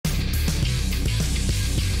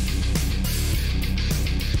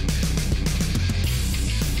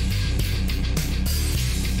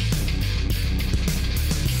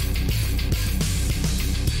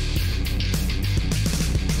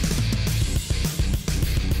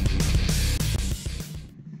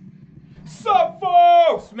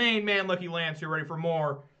Boros, main man, Lucky Lance here, ready for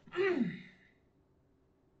more.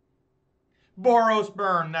 Boros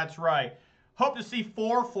burn, that's right. Hope to see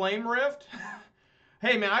 4 Flame Rift.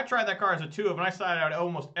 Hey man, I tried that card as a 2 of, and I sided out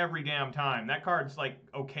almost every damn time. That card's like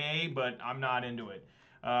okay, but I'm not into it.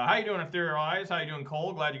 How you doing, Ethereal Eyes? How you doing,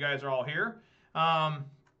 Cole? Glad you guys are all here.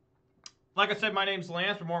 Like I said, my name's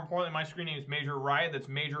Lance, but more importantly, my screen name is Major Riot. That's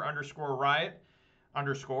Major_Riot_.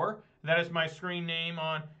 That is my screen name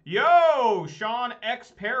on... Yo! Sean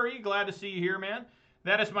X Perry, glad to see you here, man.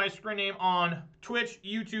 That is my screen name on Twitch,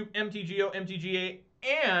 YouTube, MTGO, MTGA,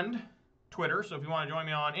 and Twitter. So if you want to join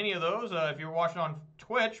me on any of those, if you're watching on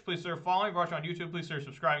Twitch, please consider following. If you're watching on YouTube, please consider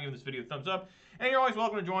subscribing, giving this video a thumbs up. And you're always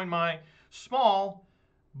welcome to join my small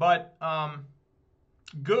but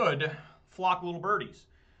good flock of little birdies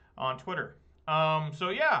on Twitter. So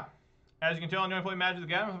yeah, as you can tell, I'm going to play Magic the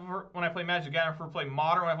Gathering. When I play Magic the Gathering, I play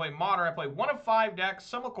Modern. When I play Modern, I play one of 5 decks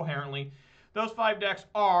somewhat coherently. Those 5 decks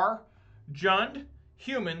are Jund,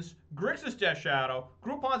 Humans, Grixis Death Shadow,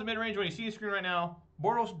 Groupon's mid-range. When you see the screen right now,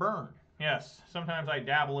 Boros Burn. Yes, sometimes I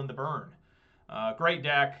dabble in the burn. Great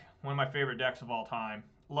deck, one of my favorite decks of all time.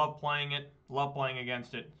 Love playing it, love playing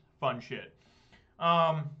against it. Fun shit.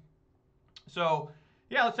 So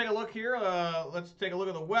yeah, let's take a look here. Let's take a look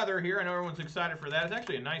at the weather here. I know everyone's excited for that. It's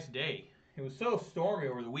actually a nice day. It was so stormy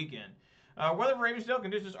over the weekend. Weather for Ravensdale,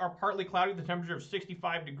 conditions are partly cloudy with a temperature of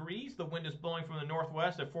 65 degrees. The wind is blowing from the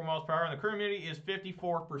northwest at 4 miles per hour, and the current humidity is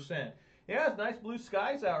 54%. Yeah, it's nice blue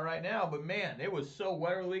skies out right now, but man, it was so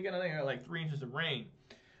wet over the weekend. I think I got like 3 inches of rain.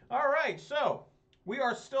 All right, so we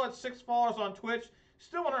are still at 6 followers on Twitch,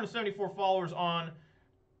 still 174 followers on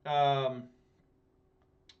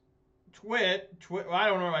Twit. Well, I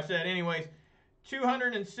don't know what I said. Anyways,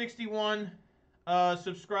 261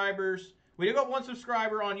 subscribers. We did go up 1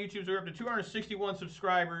 subscriber on YouTube, so we're up to 261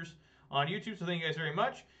 subscribers on YouTube, so thank you guys very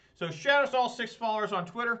much. So shout outs to all 6 followers on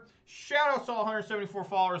Twitter, shout outs to all 174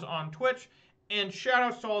 followers on Twitch, and shout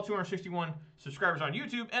outs to all 261 subscribers on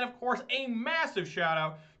YouTube, and of course a massive shout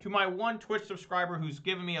out to my 1 Twitch subscriber who's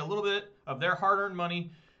given me a little bit of their hard-earned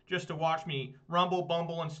money just to watch me rumble,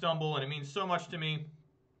 bumble, and stumble, and it means so much to me.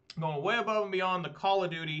 I'm going way above and beyond the Call of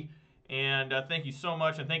Duty, and thank you so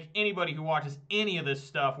much, and thank anybody who watches any of this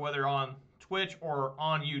stuff, whether on Twitch or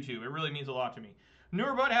on YouTube. It really means a lot to me.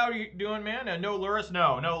 Newer Bud, how are you doing, man? No Luris?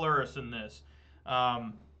 No Luris in this.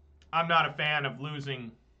 I'm not a fan of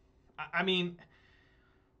losing. I mean,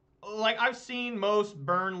 like, I've seen most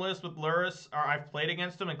burn lists with Luris, or I've played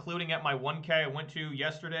against them, including at my 1K I went to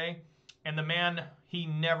yesterday, and the man, he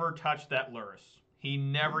never touched that Luris. He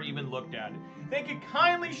never even looked at it. Thank you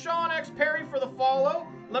kindly, Sean X Perry, for the follow.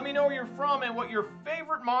 Let me know where you're from and what your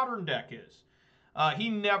favorite Modern deck is. He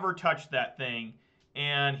never touched that thing,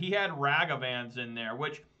 and he had Ragavans in there,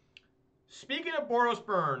 which, speaking of Boros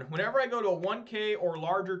Burn, whenever I go to a 1K or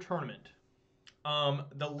larger tournament,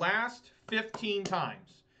 the last 15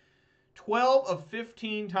 times, 12 of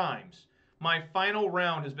 15 times, my final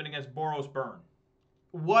round has been against Boros Burn.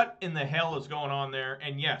 What in the hell is going on there?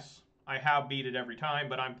 And yes, I have beat it every time,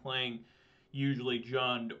 but I'm playing usually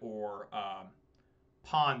Jund or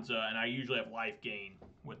Ponza, and I usually have life gain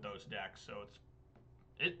with those decks, so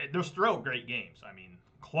they're still great games. I mean,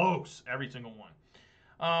 close, every single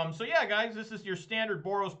one. So yeah, guys, this is your standard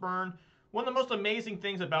Boros Burn. One of the most amazing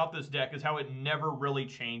things about this deck is how it never really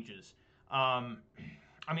changes. I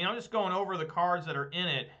mean, I'm just going over the cards that are in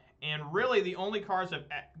it, and really the only cards that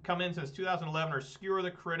have come in since 2011 are Skewer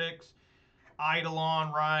the Critics,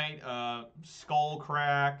 Eidolon, right?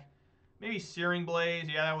 Skullcrack, maybe Searing Blaze.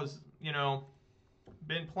 Yeah, that was, you know,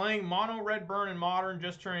 been playing Mono Red Burn and Modern,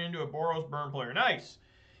 just turning into a Boros Burn player. Nice.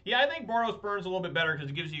 Yeah, I think Boros Burn's a little bit better because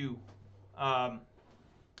it gives you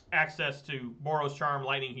access to Boros Charm,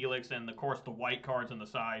 Lightning Helix, and of course the white cards on the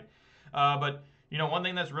side. But you know, one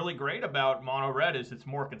thing that's really great about Mono Red is it's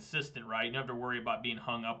more consistent, right? You don't have to worry about being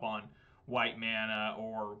hung up on white mana,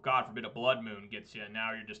 or God forbid a Blood Moon gets you, and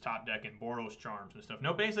now you're just top decking Boros Charms and stuff.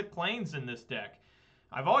 No basic planes in this deck.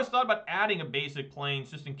 I've always thought about adding a basic planes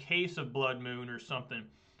just in case of Blood Moon or something,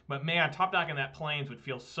 but man, top decking that planes would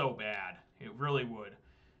feel so bad. It really would.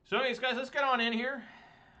 So anyways, guys, let's get on in here,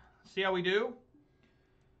 see how we do.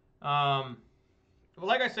 Well,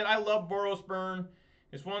 like I said, I love Boros Burn.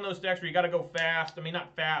 It's one of those decks where you got to go fast. I mean,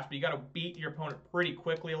 not fast, but you got to beat your opponent pretty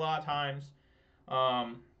quickly a lot of times.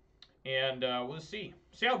 We'll see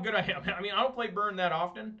how good I am. I mean, I don't play Burn that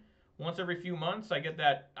often. Once every few months, I get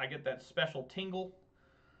that special tingle.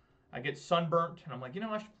 I get sunburnt, and I'm like, you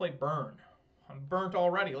know, I should play Burn. I'm burnt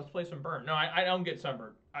already. Let's play some Burn. No, I don't get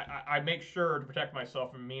sunburnt. I make sure to protect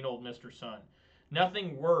myself from mean old Mr. Sun.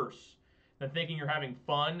 Nothing worse than thinking you're having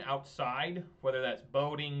fun outside, whether that's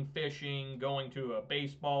boating, fishing, going to a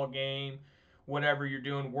baseball game, whatever you're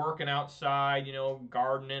doing, working outside, you know,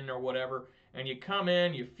 gardening or whatever, and you come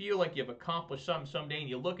in, you feel like you've accomplished something someday, and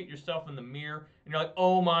you look at yourself in the mirror, and you're like,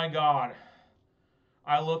 oh my God,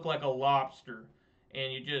 I look like a lobster.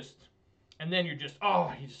 And you just, and then you're just,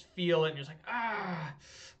 oh, you just feel it, and you're just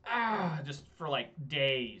like, just for like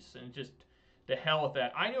days, and just to hell with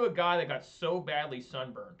that. I knew a guy that got so badly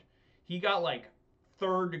sunburned. He got like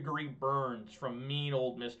 3rd-degree burns from mean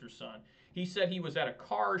old Mr. Sun. He said he was at a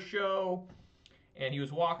car show, and he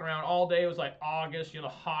was walking around all day. It was like August, you know,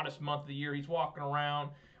 the hottest month of the year. He's walking around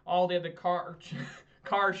all day at the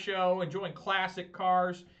car show, enjoying classic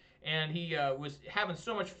cars. And he was having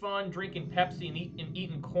so much fun drinking Pepsi and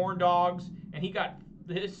eating corn dogs. And he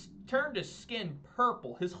turned his skin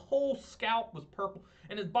purple. His whole scalp was purple.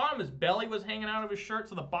 And his bottom of his belly was hanging out of his shirt.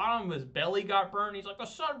 So the bottom of his belly got burned. He's like, the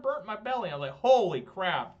sun burnt my belly. I was like, holy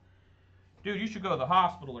crap. Dude, you should go to the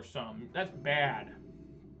hospital or something. That's bad.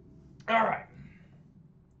 All right.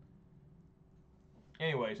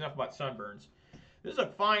 Anyways, enough about sunburns. This is a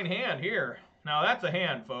fine hand here. Now, that's a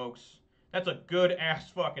hand, folks. That's a good-ass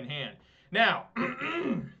fucking hand. Now,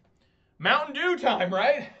 Mountain Dew time,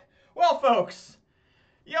 right? Well, folks,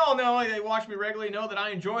 y'all know, they watch me regularly, know that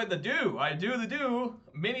I enjoy the dew. I do the dew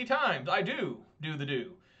many times. I do the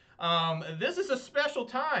dew. This is a special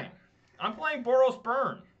time. I'm playing Boros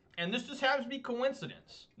Burn, and this just happens to be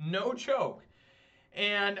coincidence. No joke.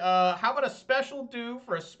 And how about a special dew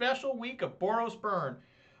for a special week of Boros Burn?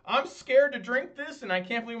 I'm scared to drink this, and I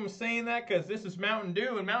can't believe I'm saying that because this is Mountain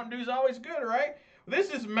Dew, and Mountain Dew's always good, right? This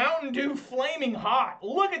is Mountain Dew Flaming Hot.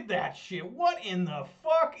 Look at that shit. What in the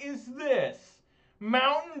fuck is this?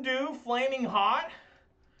 Mountain Dew Flaming Hot?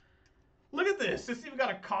 Look at this. It's even got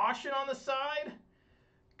a caution on the side.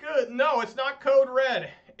 Good. No, it's not Code Red.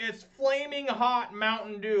 It's Flaming Hot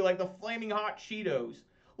Mountain Dew, like the Flaming Hot Cheetos.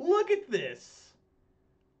 Look at this.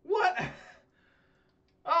 What?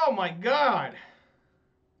 Oh my God.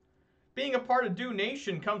 Being a part of Dew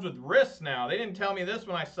Nation comes with risks now. They didn't tell me this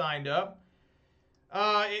when I signed up.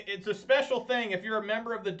 It's a special thing. If you're a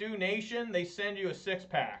member of the Dew Nation, they send you a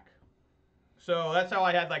 6-pack. So that's how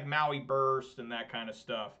I had like Maui Burst and that kind of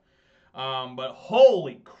stuff. But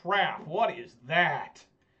holy crap, what is that?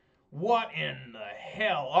 What in the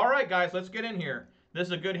hell? All right, guys, let's get in here. This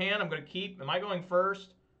is a good hand. I'm going to keep. Am I going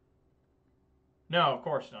first? No, of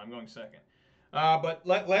course not. I'm going second. But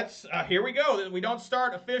let's, here we go. We don't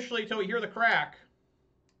start officially till we hear the crack.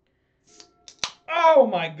 Oh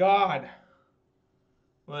my God.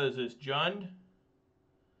 What is this, Jund?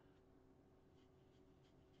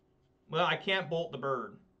 Well, I can't bolt the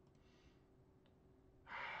bird.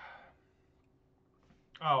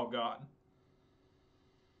 Oh God.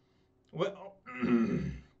 Well,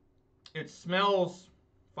 it smells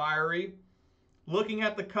fiery. Looking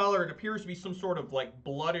at the color, it appears to be some sort of like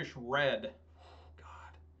bloodish red.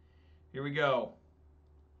 God. Here we go.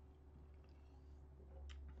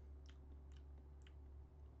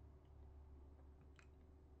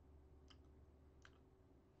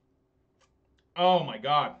 Oh my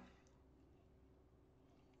God.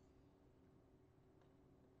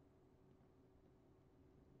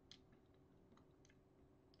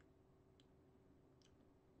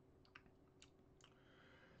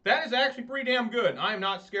 That is actually pretty damn good. I am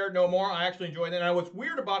not scared no more. I actually enjoy that. Now, what's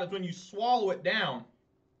weird about it is when you swallow it down.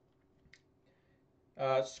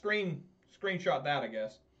 Screenshot that, I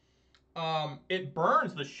guess. It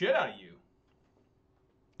burns the shit out of you.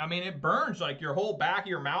 I mean, it burns like your whole back of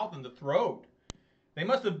your mouth and the throat. They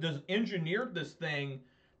must have just engineered this thing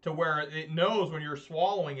to where it knows when you're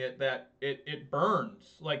swallowing it that it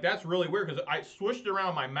burns. Like, that's really weird because I swished it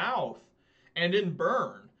around my mouth and it didn't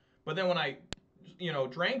burn. But then when I,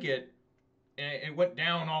 drank it, and it went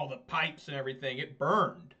down all the pipes and everything, it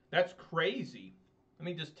burned. That's crazy. Let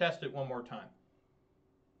me just test it one more time.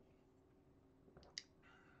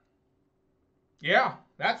 Yeah,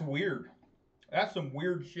 that's weird. That's some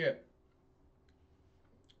weird shit.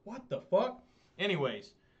 What the fuck?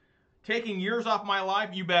 Anyways, taking years off my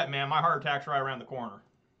life, you bet, man. My heart attack's right around the corner.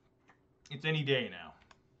 It's any day now.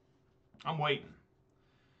 I'm waiting.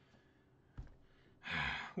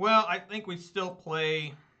 Well, I think we still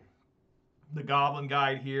play the Goblin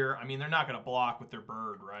Guide here. I mean, they're not going to block with their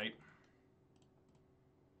bird, right?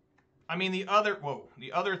 I mean, the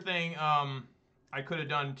other thing I could have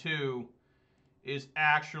done too is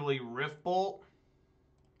actually Rift Bolt.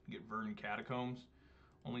 Get Verdant Catacombs.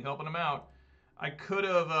 Only helping them out. I could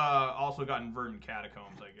have also gotten Verdant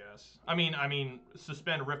Catacombs, I guess. I mean,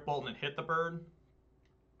 suspend Rift Bolt and then hit the bird.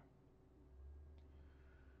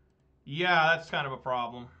 Yeah, that's kind of a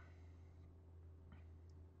problem.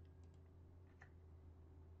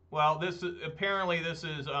 Well, this is apparently this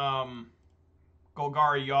is Golgari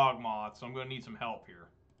Yawgmoth, so I'm going to need some help here.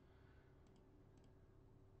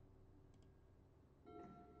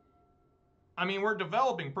 I mean, we're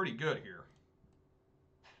developing pretty good here.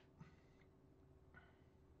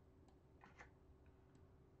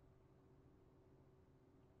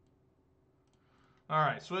 All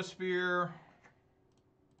right, Swiss Spear.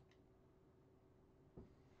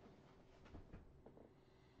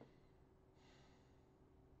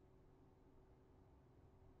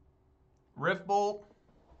 Rift Bolt.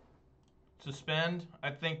 Suspend. I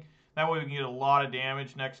think that way we can get a lot of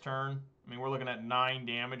damage next turn. I mean, we're looking at 9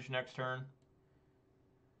 damage next turn.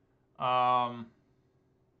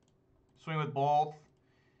 Swing with both.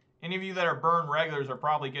 Any of you that are burn regulars are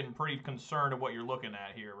probably getting pretty concerned of what you're looking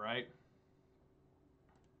at here, right?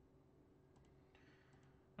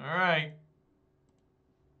 All right.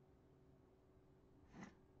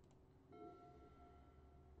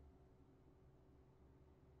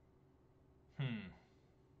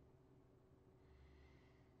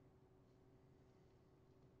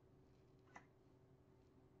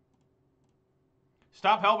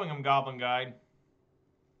 Stop helping him, Goblin Guide.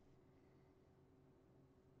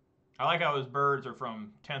 I like how his birds are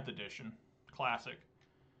from 10th edition. Classic.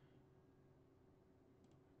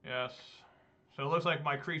 Yes. So it looks like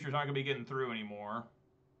my creatures aren't going to be getting through anymore.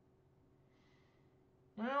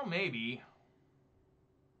 Well, maybe.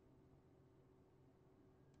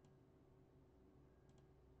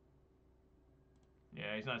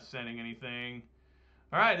 Yeah, he's not sending anything.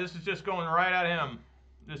 All right, this is just going right at him.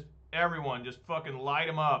 Just everyone, just fucking light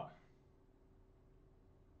him up.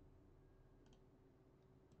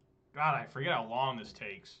 God, I forget how long this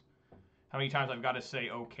takes. How many times I've got to say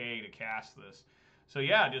okay to cast this. So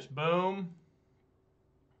yeah, just boom.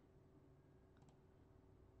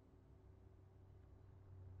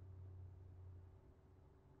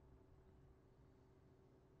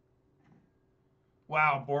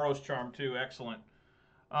 Wow, Boros Charm too, excellent.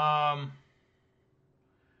 Then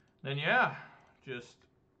yeah, just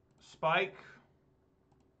spike.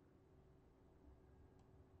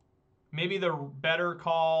 Maybe the better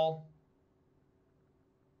call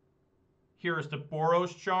here is the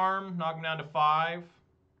Boros Charm, knock him down to 5. I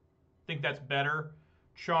think that's better.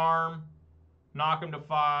 Charm, knock him to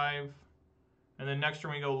 5. And then next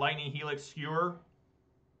turn we go Lightning Helix Skewer.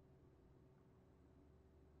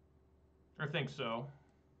 I think so.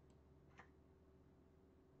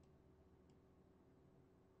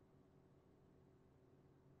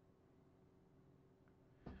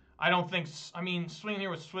 I don't think, I mean, swinging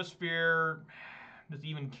here with Swiss Spear, does he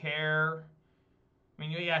even care? I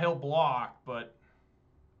mean, yeah, he'll block, but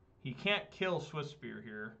he can't kill Swiss Spear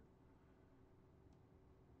here.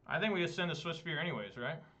 I think we just send a Swiss Spear anyways,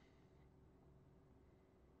 right?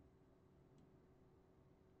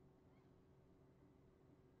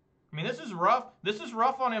 I mean, this is rough. This is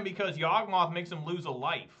rough on him because Yawgmoth makes him lose a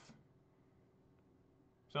life.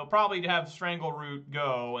 So he'll probably have Strangleroot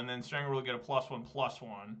go, and then Strangleroot get a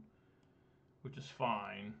 +1/+1, which is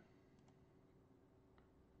fine.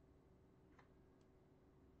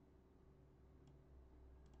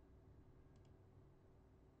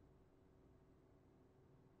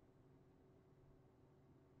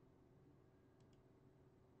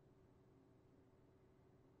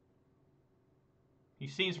 He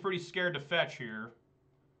seems pretty scared to fetch here.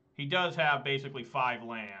 He does have basically 5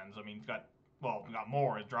 lands. I mean, he's got, well, he's got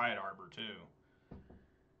more as Dryad Arbor, too.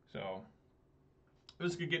 So,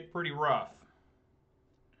 this could get pretty rough.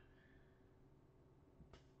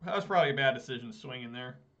 That was probably a bad decision swinging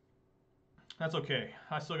there. That's okay.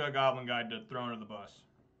 I still got Goblin Guide to throw under the bus.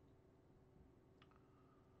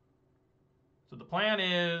 So the plan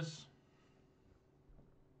is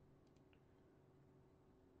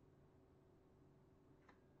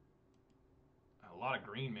a lot of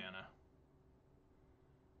green mana.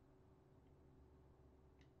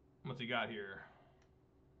 What's he got here?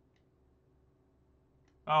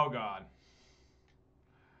 Oh, God.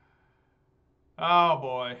 Oh,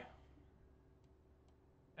 boy.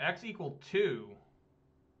 X equal 2.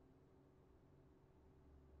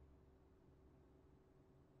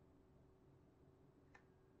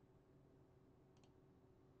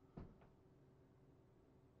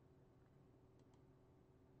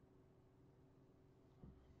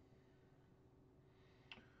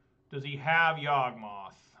 Does he have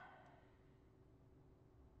Yawgmoth?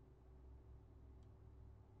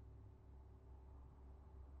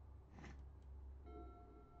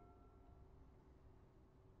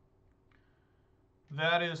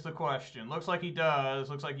 That is the question. Looks like he does.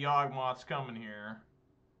 Looks like Yawgmoth's coming here.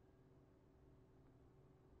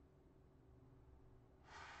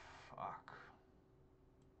 Fuck.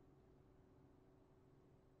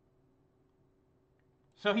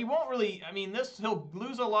 So he won't really, I mean, he'll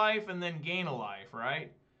lose a life and then gain a life,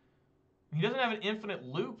 right? He doesn't have an infinite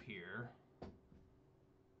loop here.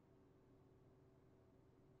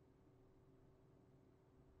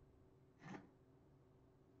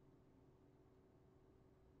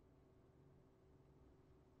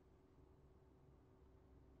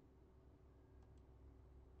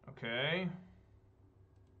 Okay.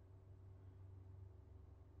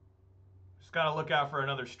 Just got to look out for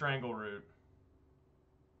another strangle root.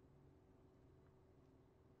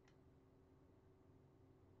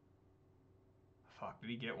 Fuck,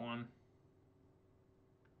 did he get one?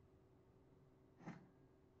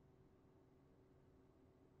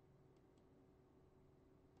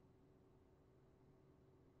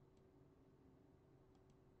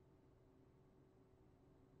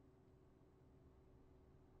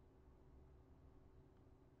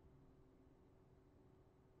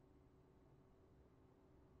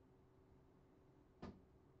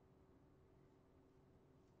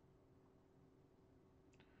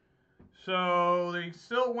 So they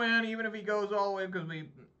still win even if he goes all the way because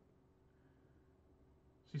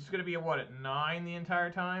he's going to be at what, at 9 the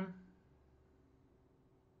entire time?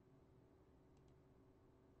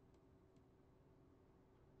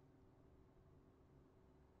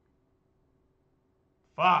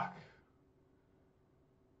 Fuck.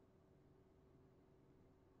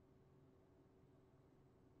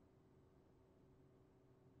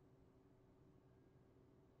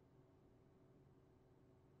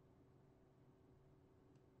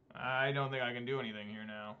 I don't think I can do anything here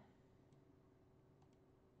now.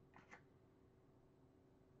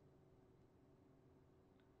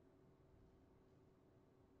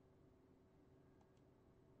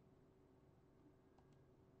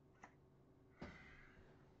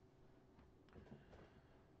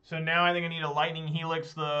 So now I think I need a Lightning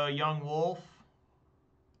Helix the Young Wolf.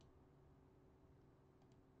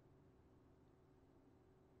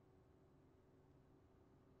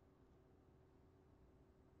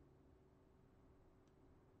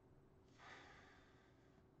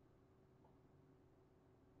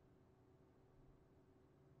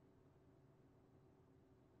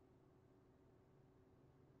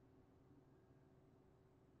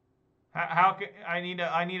 How can I need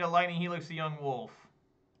a Lightning Helix the Young Wolf.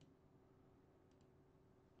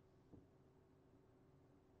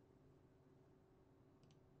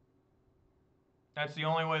 That's the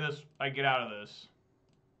only way I get out of this.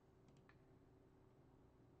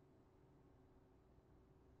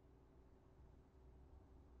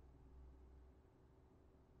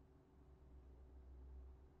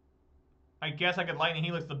 I guess I could Lightning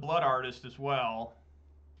Helix the Blood Artist as well.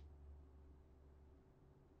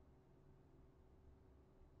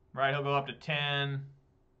 Right, he'll go up to 10.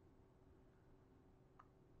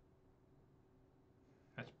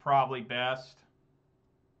 That's probably best.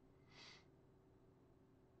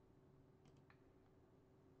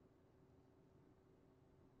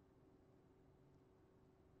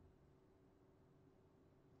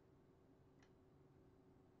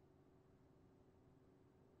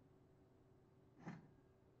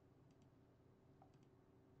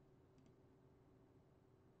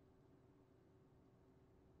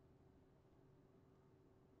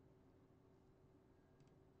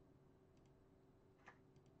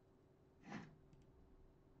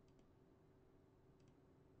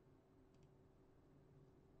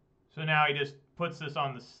 So now he just puts this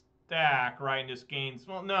on the stack, right, and just gains...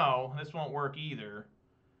 Well, no, this won't work either.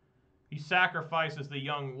 He sacrifices the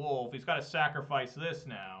Young Wolf. He's got to sacrifice this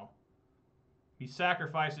now. He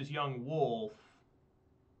sacrifices Young Wolf.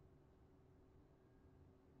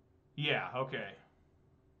 Yeah, okay.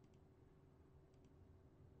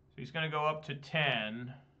 So he's going to go up to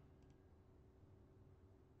 10.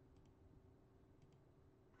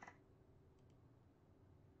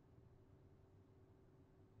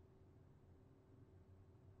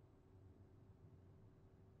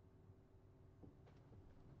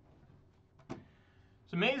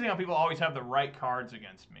 It's amazing how people always have the right cards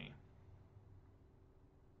against me.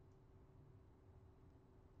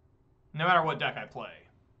 No matter what deck I play.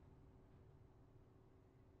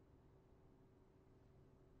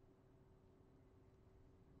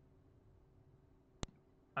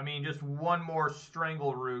 I mean, just one more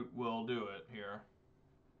Strangle Root will do it here.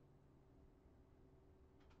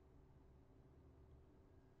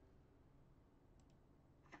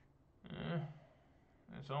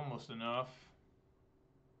 That's almost enough.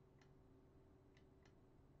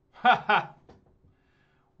 Haha!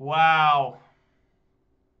 Wow.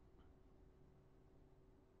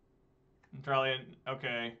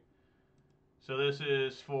 Okay. So this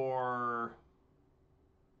is for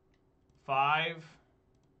 5.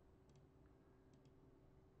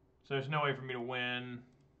 So there's no way for me to win.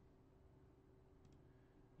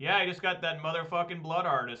 Yeah, I just got that motherfucking Blood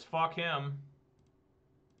Artist. Fuck him.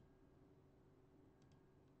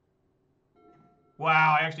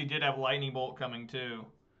 Wow, I actually did have Lightning Bolt coming too.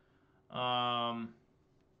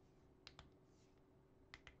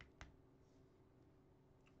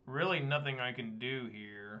 Really nothing I can do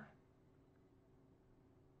here.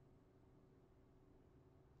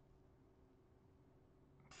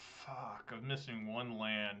 Fuck, I'm missing one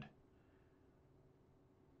land.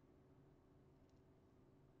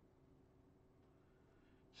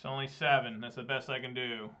 It's only 7. That's the best I can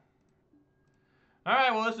do.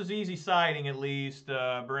 Alright, well, this is easy siding at least.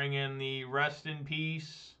 Bring in the Rest in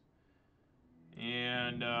Peace.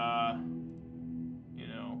 And, you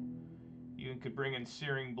know, you could bring in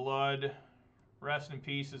Searing Blood. Rest in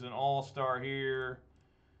Peace is an all-star here.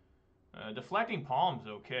 Deflecting Palm's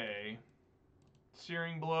okay.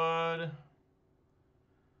 Searing Blood.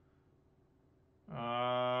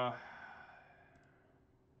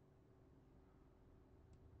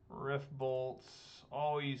 Rift Bolts.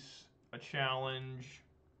 Always a challenge.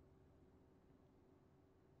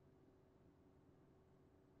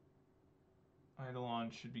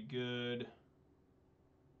 Eidolon should be good.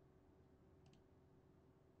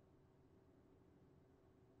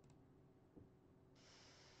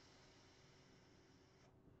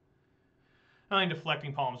 I think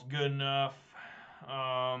Deflecting Palm's good enough.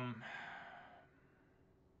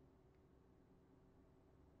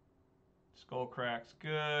 Skullcrack's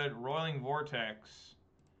good. Roiling Vortex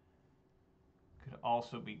could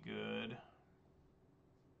also be good.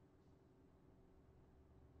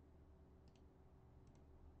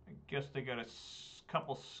 I guess they got a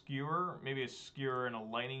couple Skewer. Maybe a Skewer and a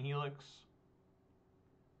Lightning Helix.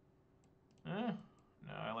 No,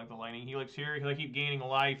 I like the Lightning Helix here because I keep gaining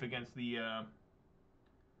life against the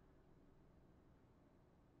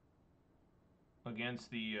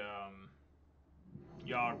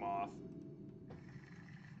Yawgmoth.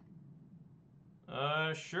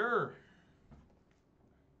 Sure.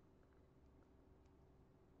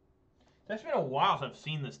 It's actually been a while since I've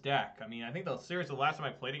seen this deck. I mean, I think the last time I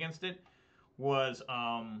played against it was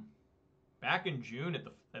back in June at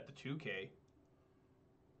the 2K.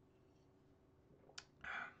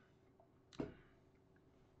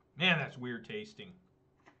 Man, that's weird tasting.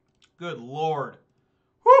 Good Lord.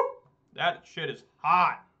 Whew! That shit is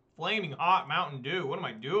hot. Flaming hot Mountain Dew. What am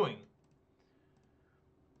I doing?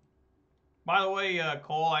 By the way,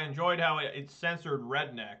 Cole, I enjoyed how it censored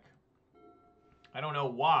Redneck. I don't know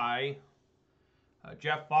why.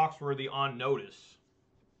 Jeff Foxworthy on notice.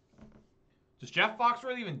 Does Jeff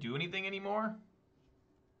Foxworthy even do anything anymore?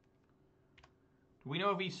 Do we know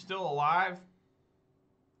if he's still alive?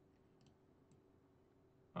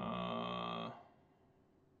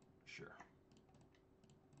 Sure.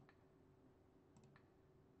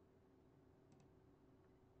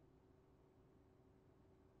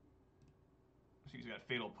 So he's got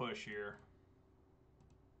Fatal Push here.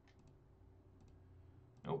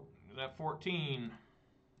 Nope, he's at 14.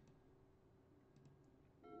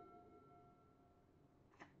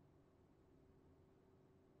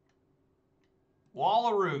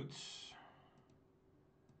 Wall of Roots.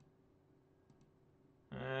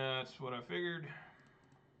 That's what I figured.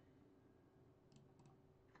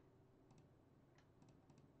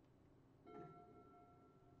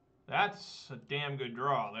 That's a damn good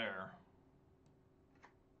draw there.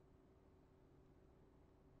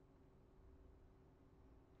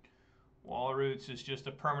 Wall of Roots is just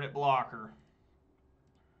a permanent blocker.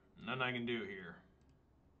 Nothing I can do here.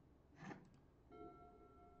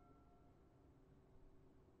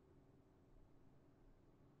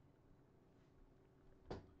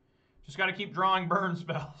 Just got to keep drawing burn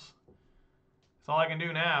spells. That's all I can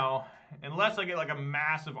do now. Unless I get like a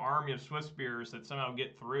massive army of Swift Spears that somehow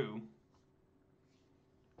get through.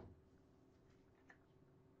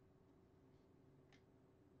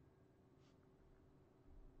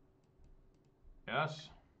 Yes.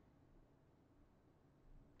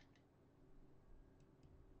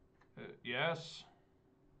 Yes.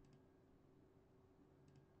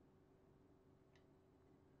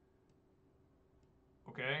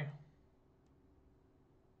 Okay.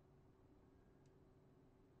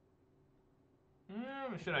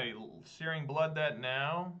 Should I Searing Blood that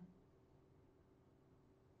now?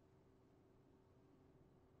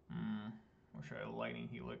 Or should I Lightning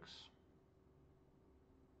Helix?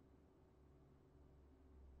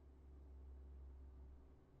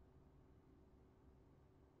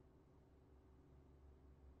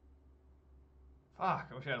 Fuck,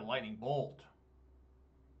 I wish I had a Lightning Bolt.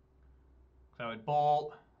 So I would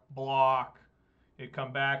bolt, block, it'd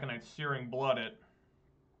come back and I'd Searing Blood it.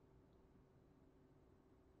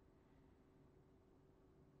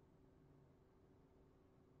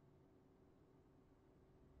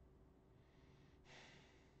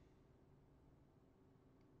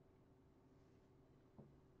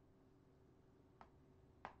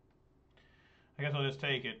 I guess I'll just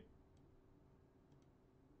take it.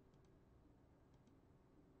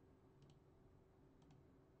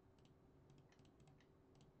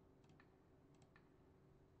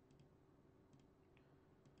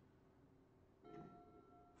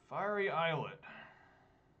 Fiery Islet.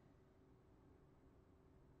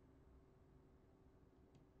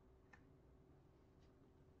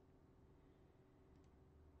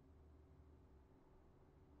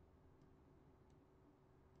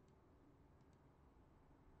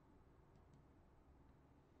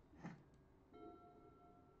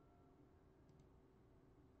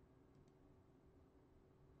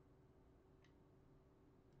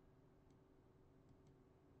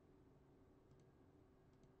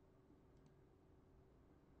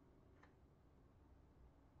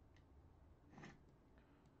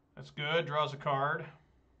 That's good. Draws a card.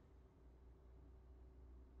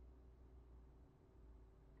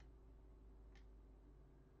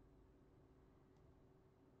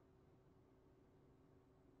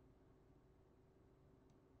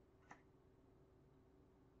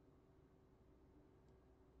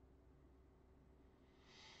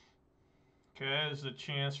 Okay, there's a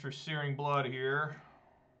chance for Searing Blood here.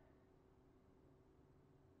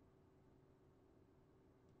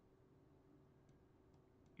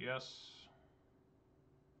 Yes.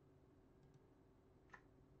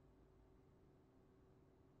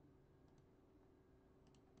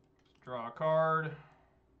 Let's draw a card.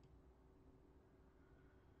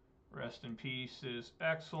 Rest in Peace is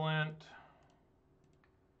excellent.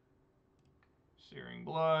 Searing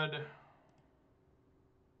Blood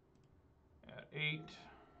at 8.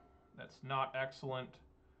 That's not excellent.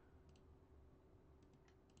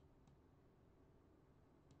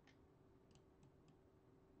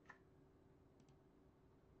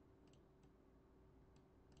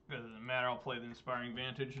 Doesn't matter, I'll play the Inspiring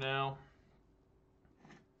Vantage now.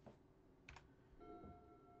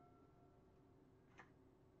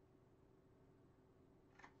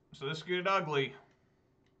 So this could get ugly.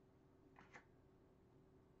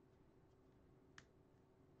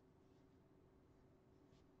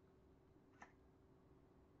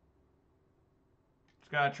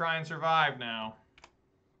 Just gotta try and survive now.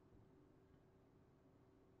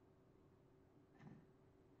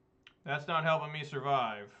 That's not helping me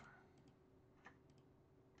survive.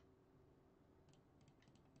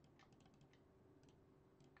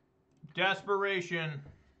 Desperation.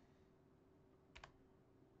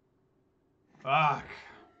 Fuck.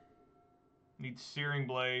 Need Searing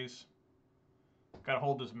Blaze. Gotta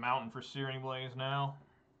hold this mountain for Searing Blaze now.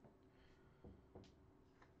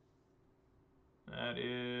 That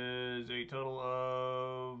is a total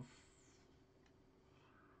of...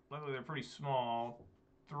 Luckily they're pretty small.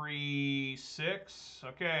 3, 6.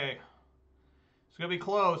 Okay. It's gonna be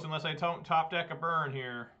close unless I top deck a burn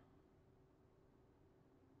here.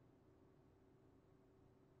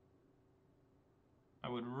 I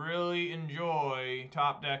would really enjoy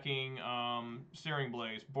top decking Searing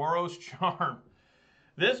Blaze. Boros Charm.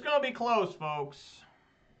 This is going to be close, folks.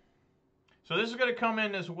 So this is going to come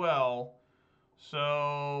in as well.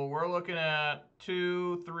 So we're looking at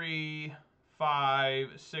 2, 3, 5,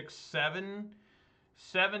 6, 7.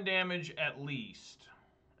 7 damage at least.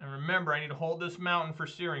 And remember, I need to hold this mountain for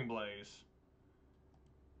Searing Blaze.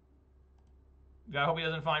 I hope he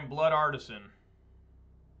doesn't find Blood Artisan.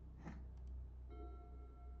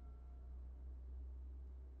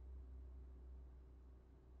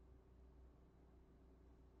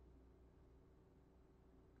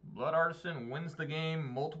 Blood Artisan wins the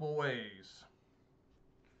game multiple ways.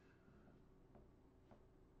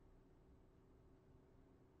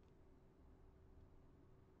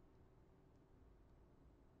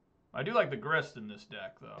 I do like the Grist in this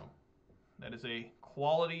deck, though. That is a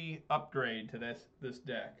quality upgrade to this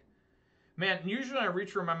deck. Man, usually when I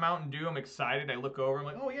reach for my Mountain Dew, I'm excited. I look over, I'm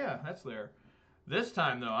like, oh yeah, that's there. This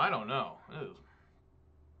time, though, I don't know. It was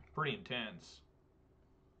pretty intense.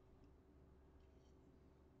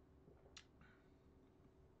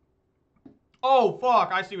 Oh,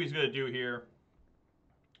 fuck. I see what he's going to do here.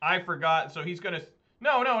 I forgot. So he's going to...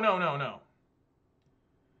 No.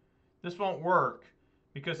 This won't work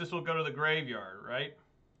because this will go to the graveyard, right?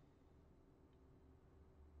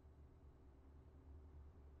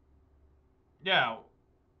 Yeah.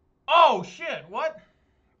 Oh, shit. What?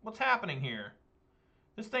 What's happening here?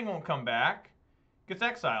 This thing won't come back. Gets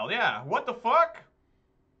exiled. Yeah. What the fuck?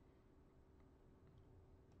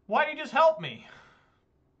 Why'd you just help me?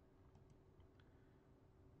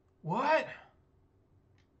 What?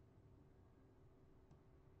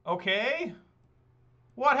 Okay.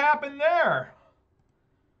 What happened there?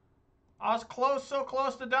 I was so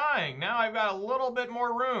close to dying. Now I've got a little bit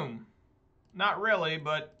more room. Not really,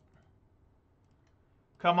 but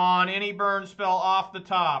come on, any burn spell off the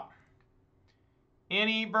top.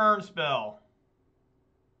 Any burn spell.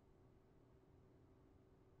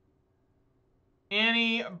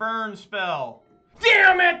 Any burn spell.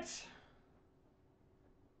 Damn it!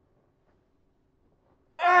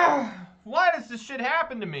 Ugh, why does this shit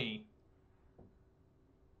happen to me?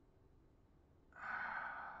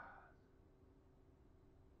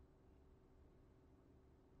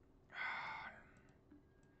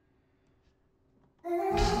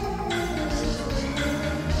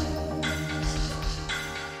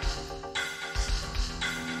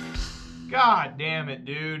 God damn it,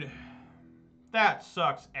 dude. That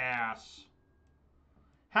sucks ass.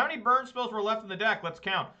 How many burn spells were left in the deck? Let's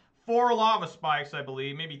count. 4 lava spikes, I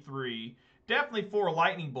believe. Maybe 3. Definitely 4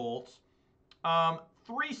 lightning bolts. 3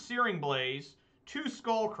 searing blaze. 2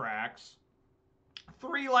 skull cracks.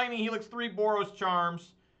 3 lightning helix. 3 Boros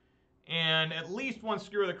charms. And at least 1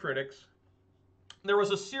 skewer the critics. There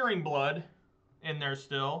was a searing blood in there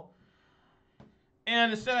still.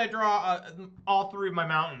 And instead I draw all 3 of my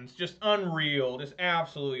mountains. Just unreal. Just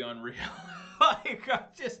absolutely unreal. Like,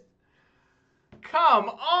 just... Come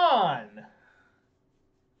on!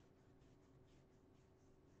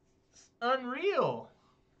 It's unreal.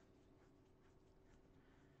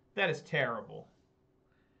 That is terrible.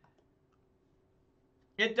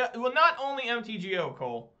 Well, not only MTGO,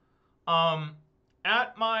 Cole.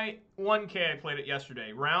 At my 1K, I played it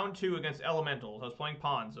yesterday. Round 2 against Elementals. I was playing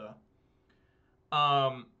Ponza.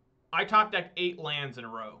 I top decked 8 lands in a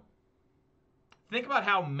row. Think about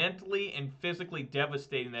how mentally and physically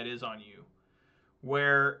devastating that is on you.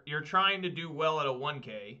 Where you're trying to do well at a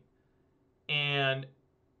 1K, and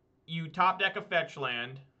you top deck a fetch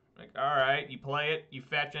land. Like, alright, you play it, you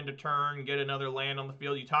fetch into turn, get another land on the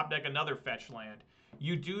field, you top deck another fetch land.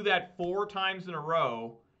 You do that 4 times in a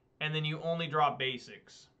row, and then you only draw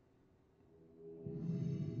basics.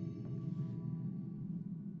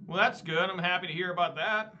 Well, that's good. I'm happy to hear about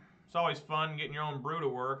that. It's always fun getting your own brew to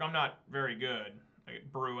work. I'm not very good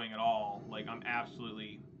at brewing at all. Like, I'm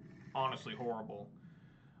absolutely, honestly horrible.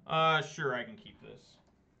 Sure, I can keep this.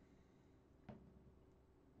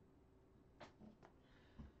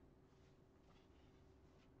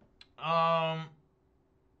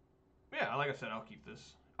 Yeah, like I said, I'll keep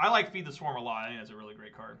this. I like Feed the Swarm a lot. I think that's a really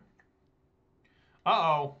great card.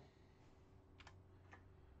 Uh-oh.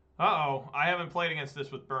 Uh-oh. I haven't played against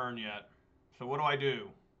this with Burn yet. So what do I do?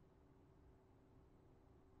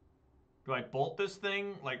 Do I bolt this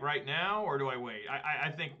thing, like, right now, or do I wait?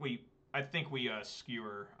 I think we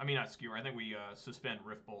skewer. I mean, not skewer. I think we suspend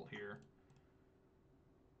Rift Bolt here.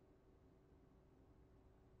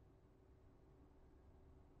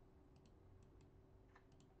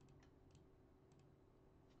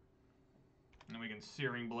 And then we can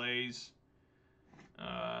Searing Blaze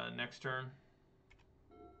next turn.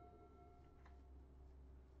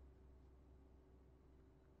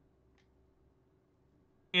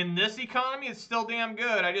 In this economy, it's still damn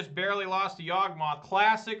good. I just barely lost to Yawgmoth.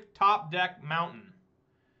 Classic top deck mountain.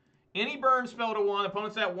 Any burn spell to 1.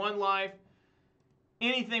 Opponent's at 1 life.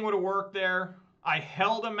 Anything would have worked there. I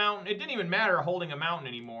held a mountain. It didn't even matter holding a mountain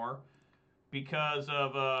anymore. Because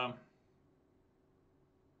of,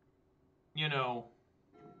 you know,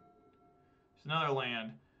 it's another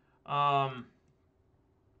land. I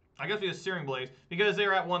guess we just Searing Blaze. Because they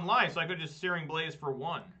were at 1 life, so I could just Searing Blaze for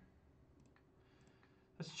 1.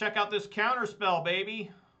 Let's check out this counter spell,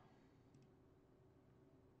 baby.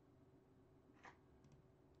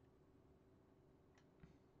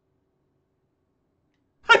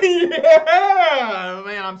 Yeah!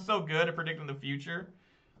 Man, I'm so good at predicting the future.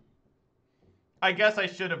 I guess I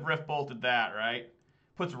should have Rift Bolted that, right?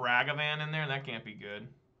 Puts Ragavan in there, and that can't be good.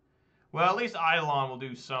 Well, at least Eidolon will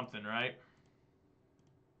do something, right?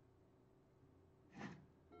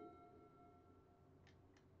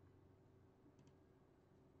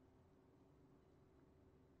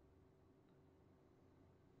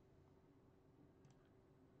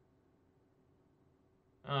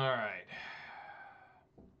 Alright.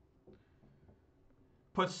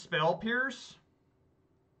 Puts Spell Pierce.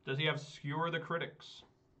 Does he have Skewer the Critics?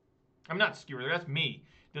 I'm not Skewer, that's me.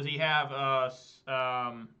 Does he have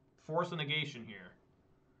Force of Negation here?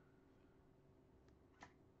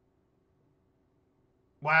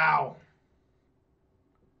 Wow.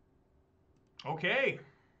 Okay.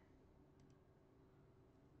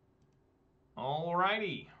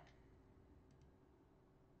 Alrighty.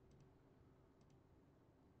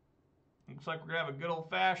 Looks like we're going to have a good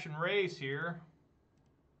old-fashioned race here.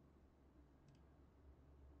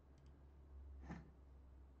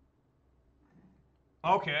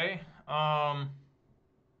 Okay.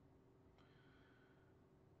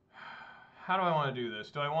 how do I want to do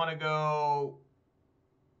this? Do I want to go...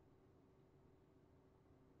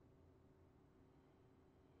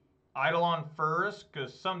 Eidolon first?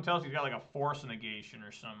 Because something tells he's got like a force negation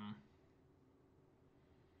or something.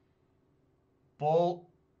 Bolt.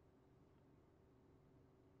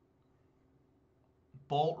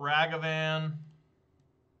 Bolt Ragavan.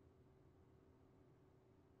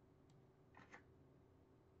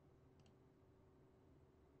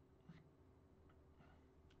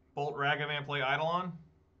 Bolt Ragavan play Eidolon.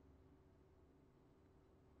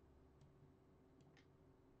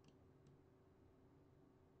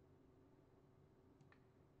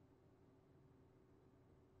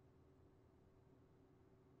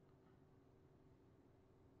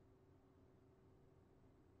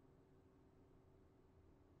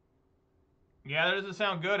 Yeah, that doesn't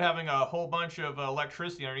sound good having a whole bunch of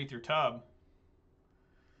electricity underneath your tub.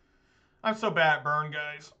 I'm so bad at burn,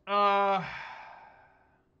 guys. I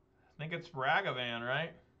think it's Ragavan,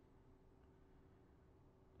 right?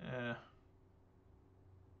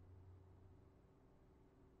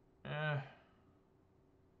 I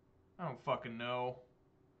don't fucking know.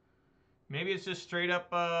 Maybe it's just straight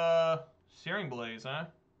up Searing Blaze, huh?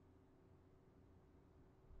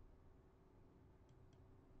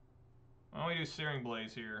 Why don't we do Searing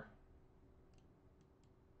Blaze here?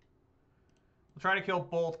 We'll try to kill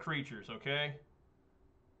both creatures, okay?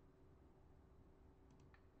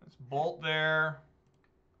 Let's bolt there.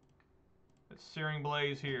 Let's Searing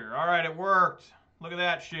Blaze here. Alright, it worked. Look at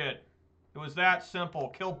that shit. It was that simple.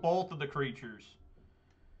 Kill both of the creatures.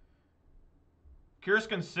 Curious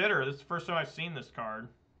Consider. This is the first time I've seen this card.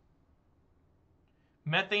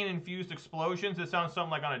 Methane-infused explosions. It sounds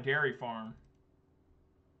something like on a dairy farm.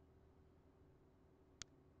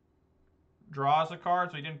 Draws a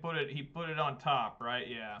card, so he didn't put it. He put it on top, right?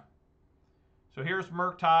 Yeah. So here's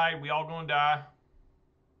Murktide. We all gonna die.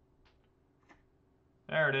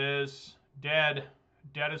 There it is. Dead.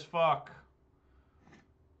 Dead as fuck.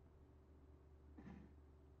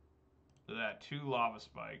 Look at that. 2 lava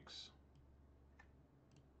spikes.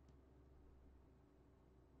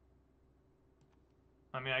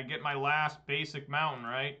 I mean, I get my last basic mountain,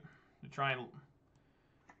 right? To try and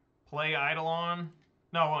play Eidolon.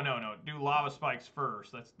 No. Do lava spikes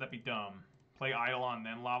first. That'd be dumb. Play Eidolon,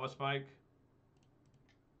 then lava spike.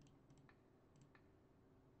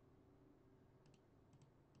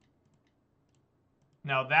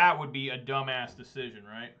 Now that would be a dumbass decision,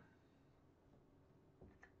 right?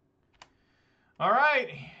 All right.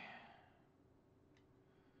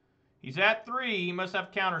 He's at 3. He must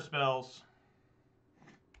have counter spells.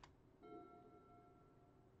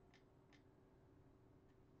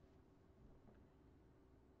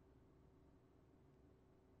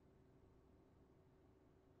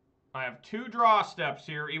 I have 2 draw steps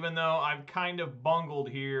here, even though I've kind of bungled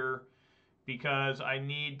here because I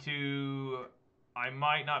need to... I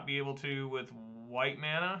might not be able to with white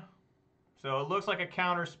mana. So it looks like a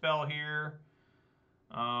counter spell here.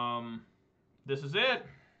 This is it.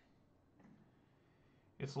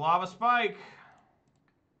 It's Lava Spike.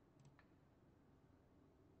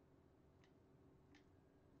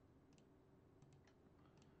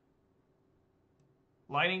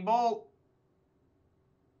 Lightning Bolt.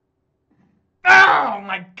 Oh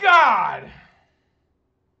my god!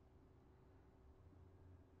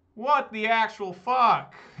 What the actual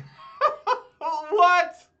fuck?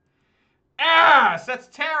 What? Ass! That's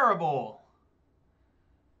terrible.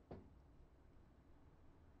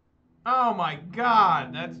 Oh my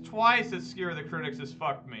god. That's twice as Scare the Critics has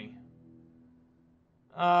fucked me.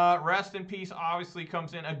 Rest in Peace obviously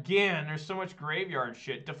comes in. Again, there's so much graveyard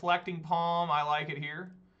shit. Deflecting Palm, I like it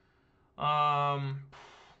here.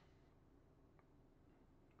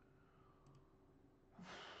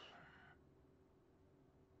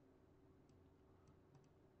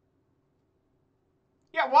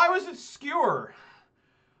 Yeah, why was it Skewer?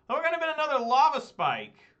 That would have been another Lava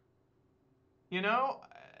Spike. You know?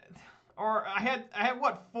 Or I had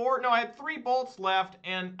what, 4? No, I had 3 bolts left,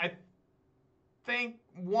 and I think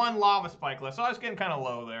 1 Lava Spike left. So I was getting kind of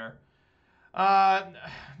low there.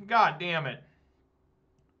 God damn it.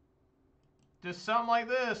 Just something like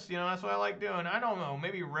this, you know, that's what I like doing. I don't know,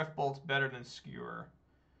 maybe Rift Bolt's better than Skewer.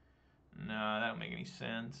 No, that don't make any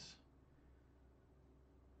sense.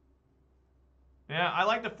 Yeah, I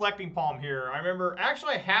like Deflecting Palm here. I remember,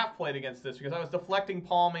 actually I have played against this because I was Deflecting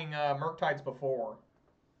Palming Murktides before.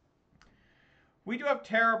 We do have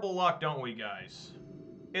terrible luck, don't we, guys?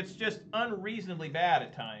 It's just unreasonably bad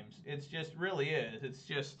at times. It's just really is. It's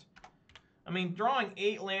just, I mean, drawing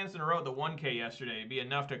 8 lands in a row at the 1K yesterday would be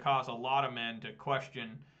enough to cause a lot of men to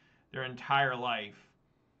question their entire life.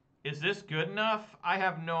 Is this good enough? I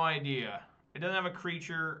have no idea. It doesn't have a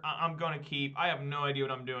creature. I'm going to keep. I have no idea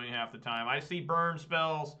what I'm doing half the time. I see burn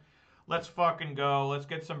spells. Let's fucking go. Let's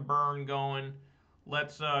get some burn going.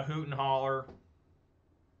 Let's hoot and holler.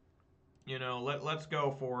 You know, let's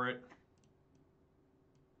go for it.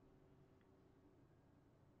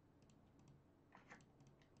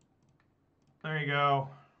 There you go.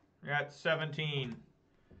 You're at 17.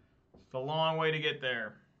 It's a long way to get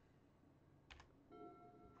there.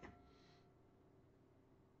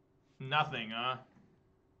 Nothing, huh?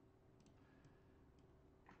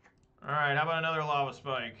 Alright, how about another lava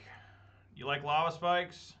spike? You like lava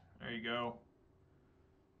spikes? There you go.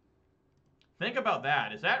 Think about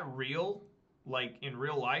that. Is that real? Like, in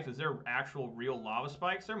real life, is there actual real lava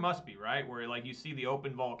spikes? There must be, right? Where, like, you see the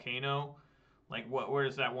open volcano. Like, where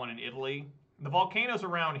is that one in Italy? The volcanoes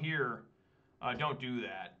around here don't do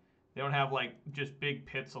that. They don't have, like, just big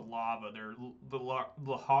pits of lava. They're the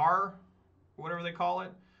lahar, whatever they call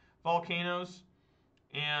it, volcanoes.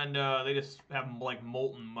 And they just have, like,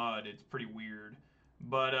 molten mud. It's pretty weird.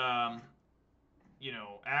 But, you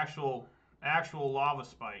know, actual lava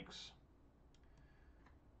spikes.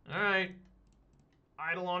 All right.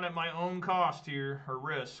 Idle on at my own cost here, or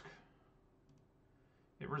risk.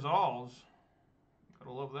 It resolves.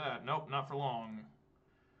 Gotta love that. Nope, not for long.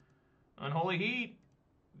 Unholy Heat.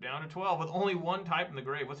 Down to 12 with only one type in the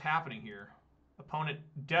grave. What's happening here? Opponent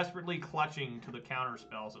desperately clutching to the counter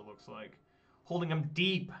spells, it looks like. Holding him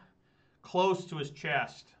deep, close to his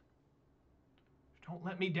chest. Don't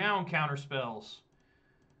let me down, counter spells.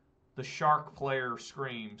 The shark player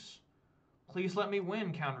screams. Please let me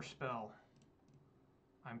win, counter spell.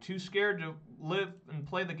 I'm too scared to live and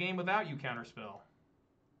play the game without you, counterspell.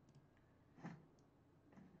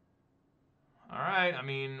 Alright, I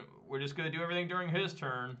mean, we're just going to do everything during his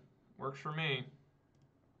turn. Works for me.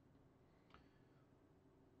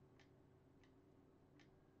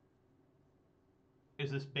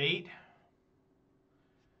 Is this bait?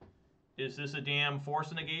 Is this a damn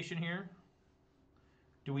force negation here?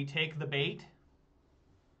 Do we take the bait?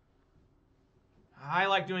 I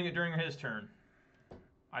like doing it during his turn.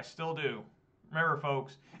 I still do. Remember,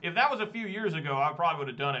 folks, if that was a few years ago, I probably would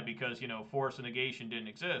have done it because, you know, force and negation didn't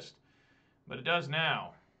exist. But it does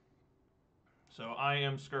now. So I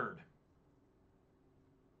am scared.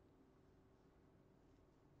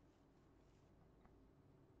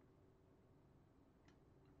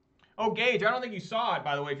 Oh, Gage, I don't think you saw it,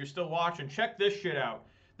 by the way, if you're still watching. Check this shit out.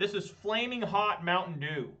 This is Flaming Hot Mountain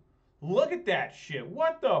Dew. Look at that shit.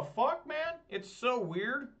 What the fuck, man? It's so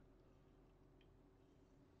weird.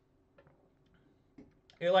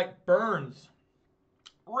 It like burns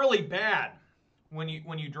really bad when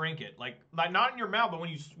you drink it. Like not in your mouth, but when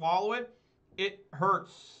you swallow it, it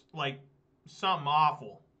hurts like something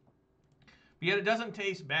awful. But yet it doesn't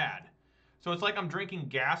taste bad. So it's like I'm drinking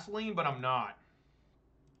gasoline, but I'm not.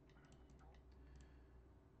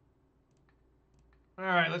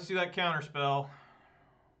 Alright, let's see that counter spell.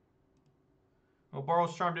 Well,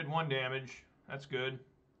 Boros Charm did 1 damage. That's good.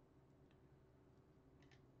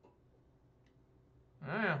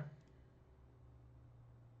 Oh, yeah.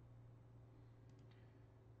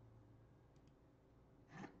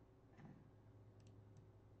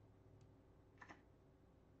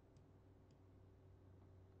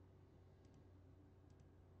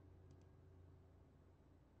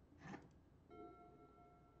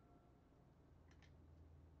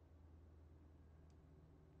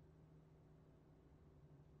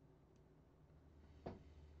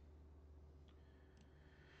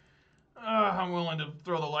 I'm willing to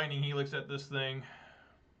throw the lightning helix at this thing.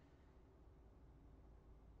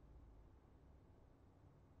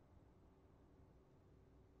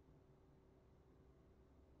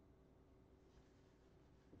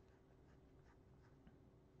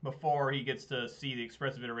 Before he gets to see the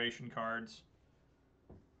expressive iteration cards.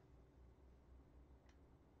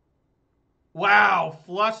 Wow,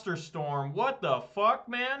 Flusterstorm. What the fuck,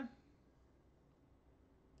 man?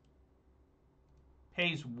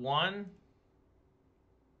 Pays 1.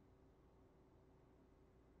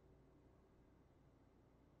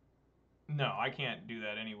 No, I can't do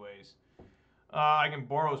that anyways. I can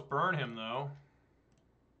Boros burn him, though.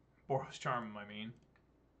 Boros charm him, I mean.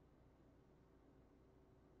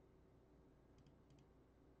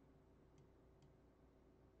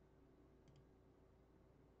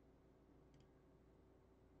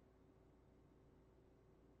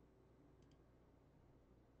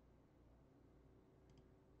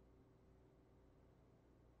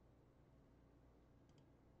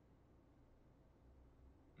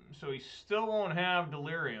 So he still won't have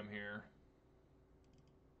Delirium here.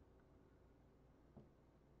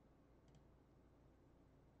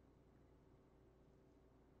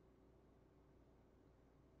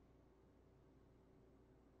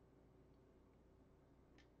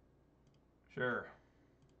 Sure.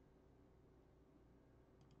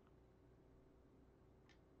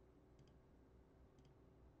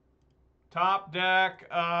 Top deck,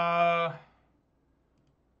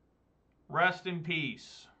 rest in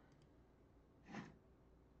peace.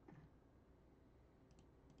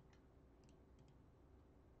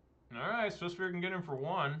 All right, Swiftspear can get him for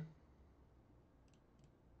 1.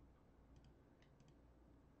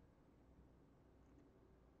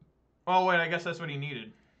 Oh, wait, I guess that's what he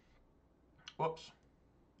needed. Whoops.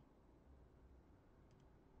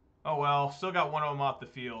 Oh, well, still got one of them off the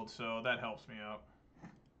field, so that helps me out.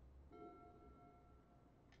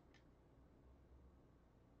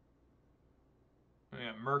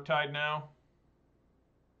 Yeah, Murktide now.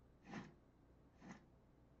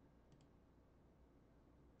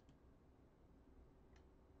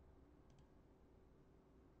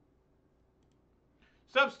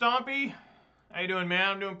 What's up, Stompy? How you doing, man?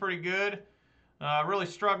 I'm doing pretty good. Really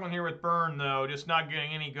struggling here with burn, though. Just not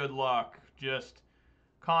getting any good luck. Just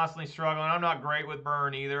constantly struggling. I'm not great with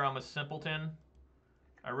burn either. I'm a simpleton.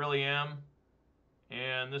 I really am.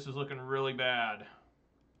 And this is looking really bad.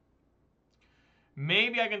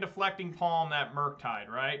 Maybe I can Deflecting Palm that Murktide,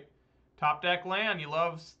 right? Top deck land. You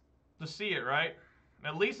love to see it, right?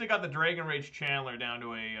 At least they got the Dragon Rage Chandler down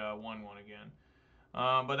to a 1-1 again.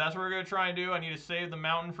 But that's what we're going to try and do. I need to save the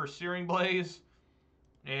mountain for Searing Blaze.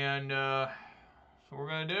 And that's what we're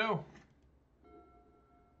going to do.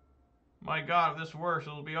 My God, if this works,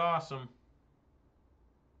 it'll be awesome.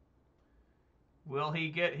 Will he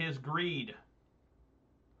get his greed?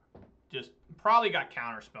 Just probably got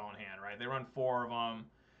Counterspell in hand, right? They run 4 of them.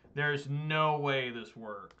 There's no way this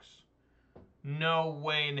works. No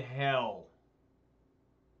way in hell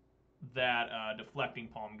that Deflecting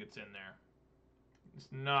Palm gets in there. It's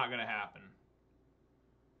not going to happen.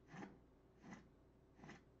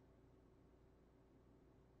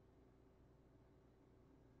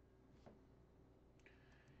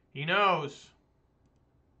 He knows.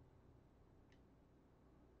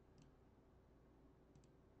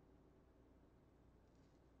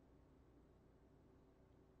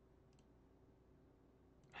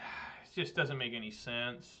 It just doesn't make any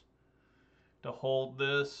sense to hold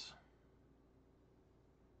this.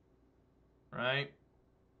 Right?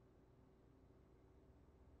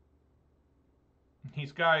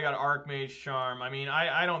 He's got Archmage Charm. I mean,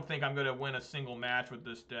 I don't think I'm going to win a single match with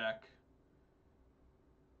this deck.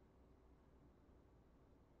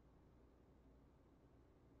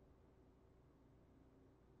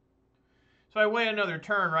 So I wait another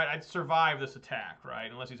turn, right? I'd survive this attack,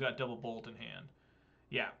 right? Unless he's got Double Bolt in hand.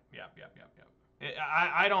 Yeah.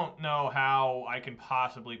 I don't know how I can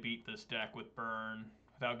possibly beat this deck with Burn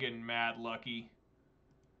without getting mad lucky.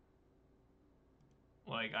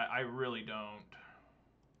 Like, I really don't.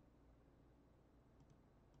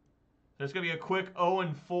 There's going to be a quick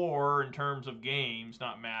 0-4 in terms of games,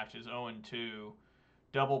 not matches. 0-2.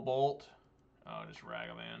 Double Bolt. Oh, just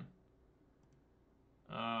Ragavan.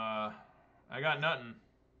 I got nothing.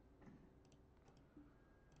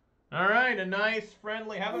 All right, a nice,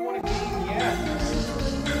 friendly. Haven't won a game yet.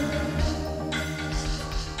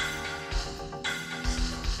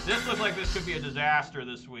 This looks like this could be a disaster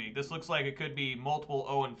this week. This looks like it could be multiple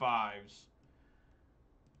 0-5s.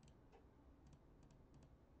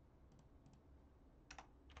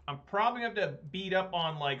 I'm probably going to have to beat up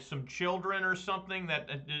on like some children or something that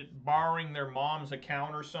borrowing their mom's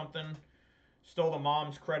account or something. Stole the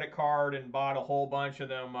mom's credit card and bought a whole bunch of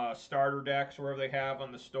them starter decks, wherever they have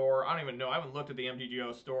on the store. I don't even know. I haven't looked at the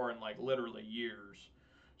MTGO store in like literally years.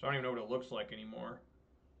 So I don't even know what it looks like anymore.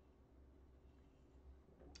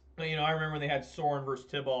 But, you know, I remember when they had Sorin versus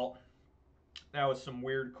Tybalt. That was some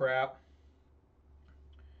weird crap.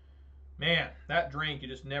 Man, that drink, you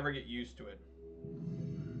just never get used to it.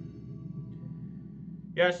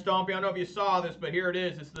 Yes, Stompy, I don't know if you saw this, but here it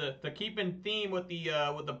is. It's the keeping theme with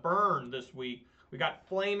the burn this week. We got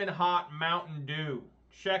Flamin' Hot Mountain Dew.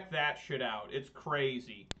 Check that shit out. It's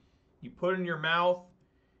crazy. You put it in your mouth,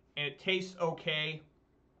 and it tastes okay,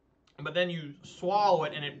 but then you swallow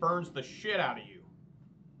it, and it burns the shit out of you.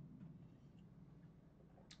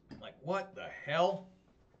 Like, what the hell?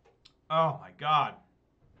 Oh, my God.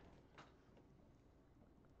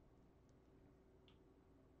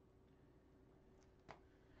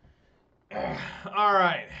 All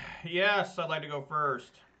right. Yes, I'd like to go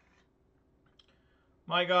first.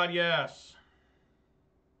 My God, yes.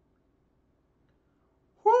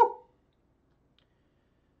 Whew.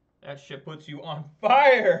 That shit puts you on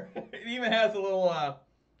fire. It even has a little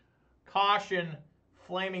caution,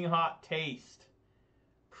 flaming hot taste.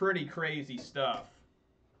 Pretty crazy stuff.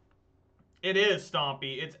 It is,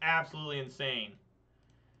 Stompy. It's absolutely insane.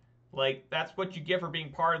 Like, that's what you get for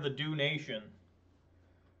being part of the Do Nation.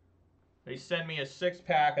 They send me a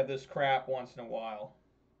 6-pack of this crap once in a while.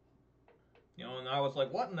 You know, and I was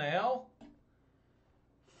like, what in the hell?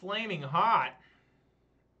 Flaming hot.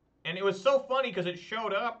 And it was so funny because it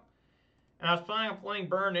showed up, and I was planning on playing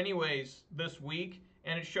Burned anyways this week,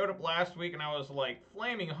 and it showed up last week, and I was like,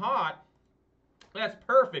 flaming hot? That's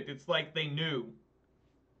perfect. It's like they knew.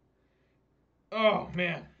 Oh,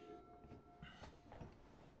 man.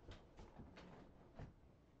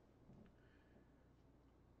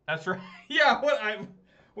 That's right. Yeah, what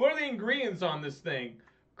are the ingredients on this thing?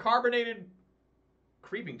 Carbonated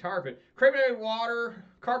creeping tar pit. Carbonated water,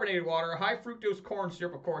 high fructose corn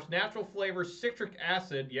syrup, of course, natural flavors, citric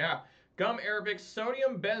acid, yeah, gum arabic,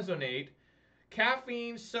 sodium benzoate,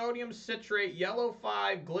 caffeine, sodium citrate, yellow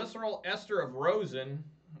 5, glycerol ester of rosin,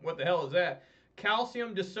 what the hell is that?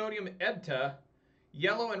 Calcium disodium edta,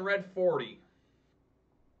 yellow and red 40.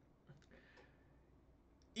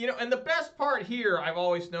 You know, and the best part here, I've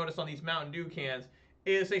always noticed on these Mountain Dew cans,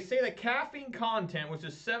 is they say the caffeine content, which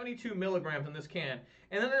is 72 milligrams in this can,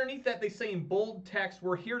 and then underneath that they say in bold text,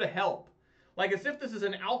 we're here to help. Like as if this is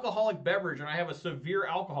an alcoholic beverage and I have a severe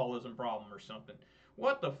alcoholism problem or something.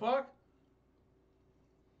 What the fuck?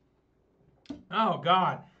 Oh,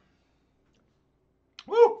 God.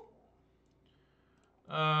 Woo!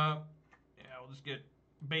 Yeah, we'll just get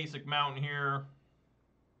basic Mountain here.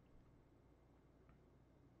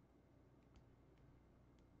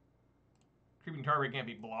 Creeping target can't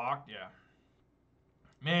be blocked. Yeah.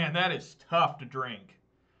 Man, that is tough to drink.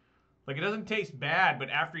 Like, it doesn't taste bad, but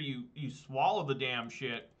after you swallow the damn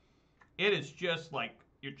shit, it is just like,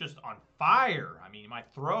 you're just on fire. I mean, my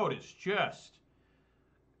throat is just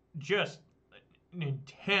an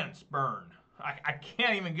intense burn. I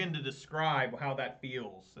can't even begin to describe how that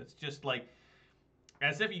feels. It's just like,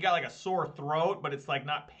 as if you got like a sore throat, but it's like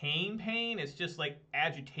not pain, it's just like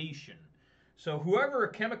agitation. So whoever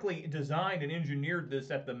chemically designed and engineered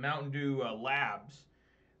this at the Mountain Dew labs,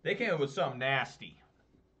 they came up with something nasty.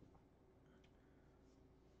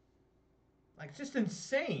 Like, it's just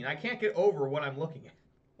insane. I can't get over what I'm looking at.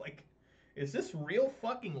 Like, is this real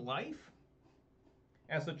fucking life?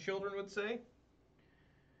 As the children would say.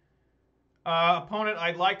 Opponent,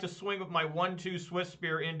 I'd like to swing with my 1-2 Swiss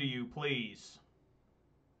Spear into you, please.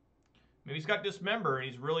 Maybe he's got Dismember and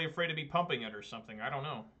he's really afraid to be pumping it or something. I don't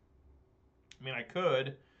know. I mean, I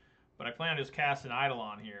could, but I plan on just casting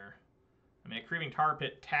Eidolon here. I mean, a Creeping Tar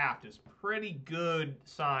Pit tapped is pretty good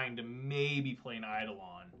sign to maybe play an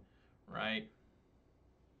Eidolon, right?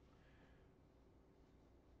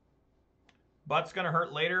 Butt's going to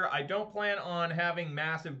hurt later. I don't plan on having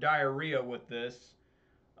massive diarrhea with this.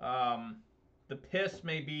 The piss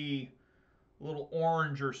may be a little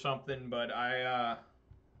orange or something, but I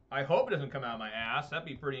hope it doesn't come out of my ass. That'd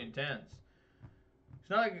be pretty intense. It's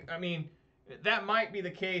not like, I mean, that might be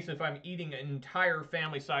the case if I'm eating an entire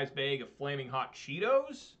family-sized bag of Flaming Hot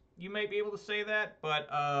Cheetos. You might be able to say that,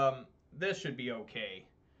 but this should be okay.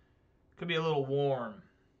 Could be a little warm.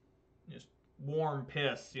 Just warm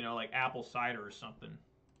piss, you know, like apple cider or something.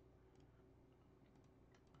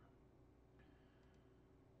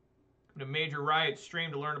 Come to Major Riot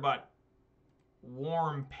stream to learn about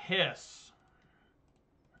warm piss.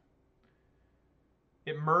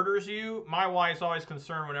 It murders you. My wife's always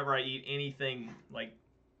concerned whenever I eat anything like,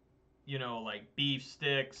 you know, like beef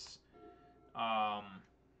sticks,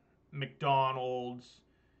 McDonald's.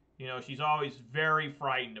 You know, she's always very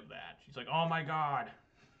frightened of that. She's like, oh my God.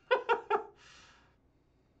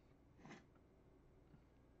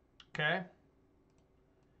 Okay.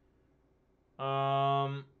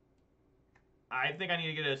 I think I need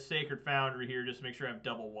to get a Sacred Foundry here just to make sure I have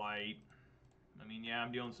double white. I mean, yeah,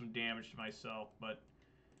 I'm dealing some damage to myself, but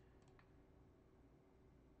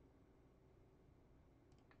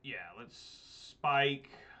yeah, let's spike.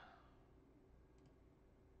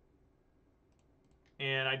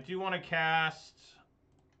 And I do want to cast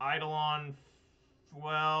Eidolon.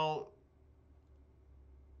 Well,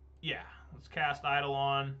 yeah, let's cast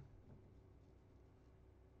Eidolon.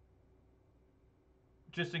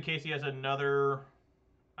 Just in case he has another.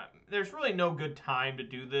 There's really no good time to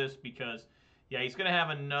do this because, yeah, he's going to have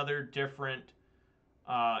another different,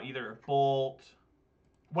 either bolt.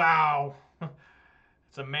 Wow.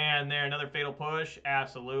 It's a man there. Another fatal push.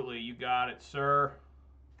 Absolutely. You got it, sir.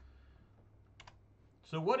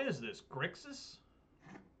 So what is this? Grixis?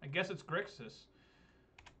 I guess it's Grixis.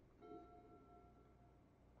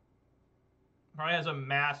 Probably has a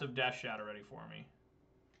massive Death Shadow ready for me.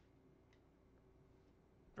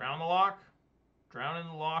 Drown the lock? Drown in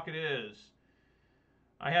the lock it is.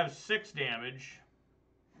 I have 6 damage.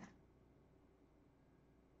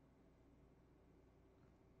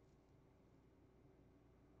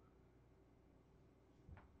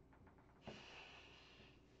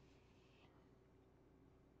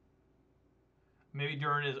 Maybe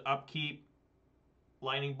during his upkeep,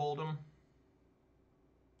 lightning bolt him.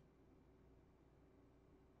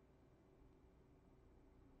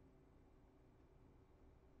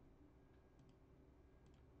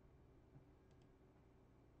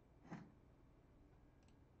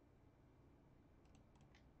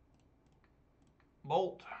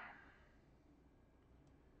 Bolt.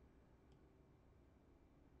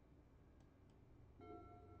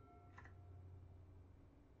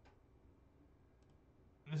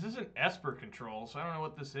 This isn't Esper control, so I don't know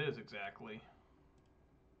what this is exactly.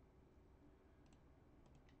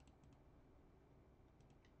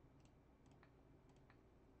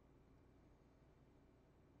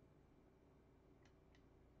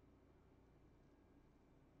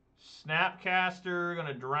 Snapcaster,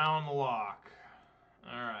 gonna drown the lock.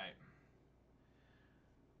 Alright.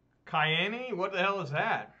 Cayenne? What the hell is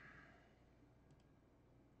that?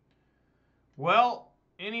 Well,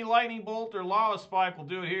 any lightning bolt or lava spike will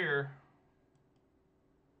do it here.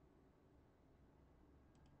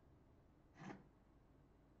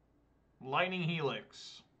 Lightning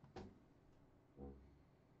Helix.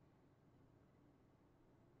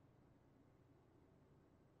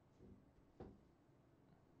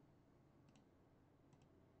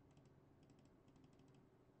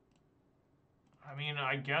 I mean,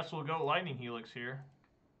 I guess we'll go Lightning Helix here.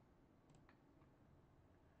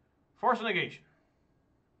 Force of Negation.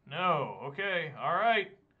 No. Okay. All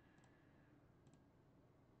right.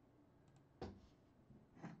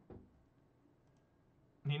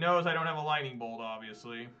 He knows I don't have a Lightning Bolt,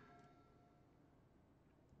 obviously.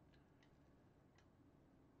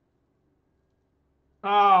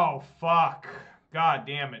 Oh, fuck. God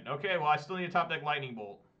damn it. Okay, well, I still need a top deck Lightning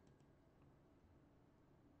Bolt.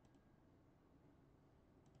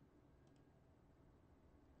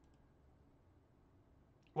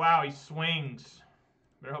 Wow, he swings.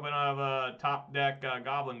 Better hope I don't have a top deck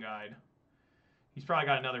Goblin Guide. He's probably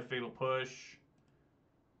got another Fatal Push.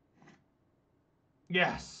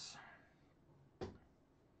 Yes.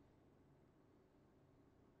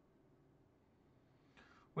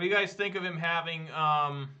 What do you guys think of him having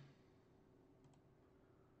Drown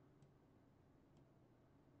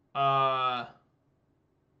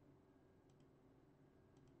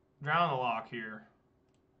the Lock here?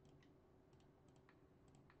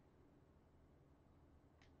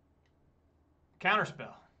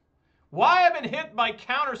 Counterspell. Why I've been hit by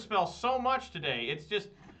Counterspell so much today? It's just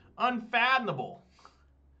unfathomable.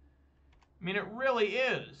 I mean, it really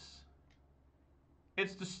is.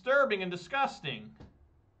 It's disturbing and disgusting.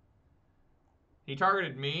 He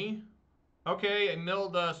targeted me. Okay, I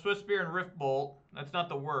milled Swift Spear and Rift Bolt. That's not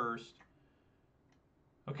the worst.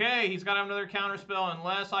 Okay, he's got another Counterspell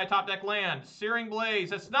unless I top deck land. Searing Blaze.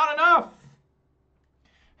 That's not enough!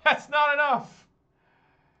 That's not enough!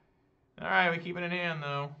 Alright, we keep it in hand,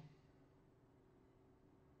 though.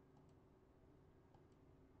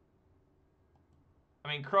 I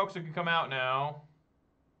mean, Croxa can come out now.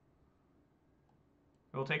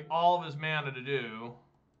 It will take all of his mana to do.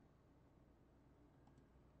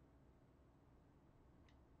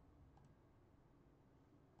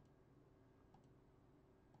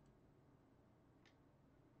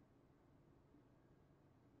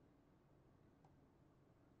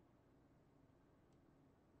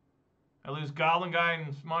 I lose Goblin Guide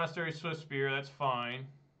and Monastery Swift Spear. That's fine.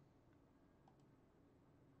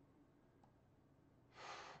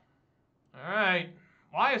 Alright.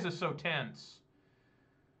 Why is this so tense?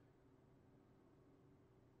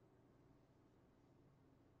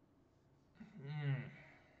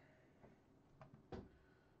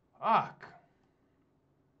 Fuck.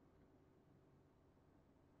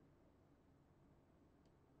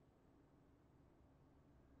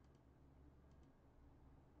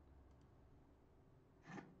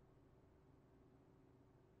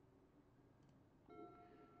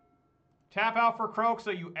 Tap out for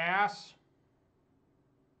Croxa, you ass.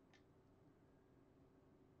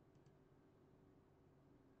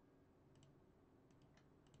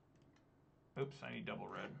 Oops, I need double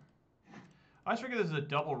red. I just figured this is a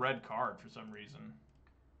double red card for some reason.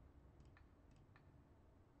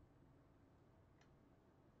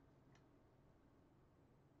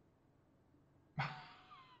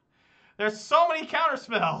 There's so many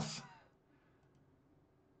counterspells.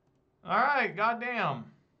 Alright, goddamn.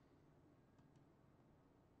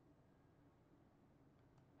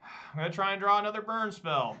 I'm going to try and draw another burn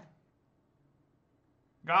spell.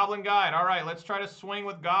 Goblin Guide. Alright, let's try to swing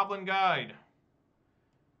with Goblin Guide.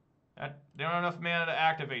 They don't have enough mana to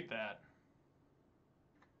activate that.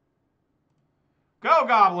 Go,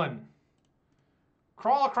 Goblin!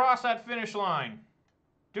 Crawl across that finish line.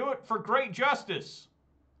 Do it for great justice.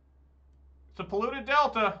 It's a polluted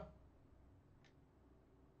delta.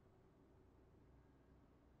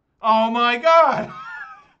 Oh my god!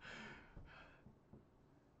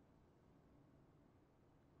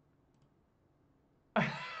 Do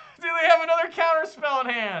they have another counter spell in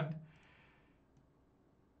hand?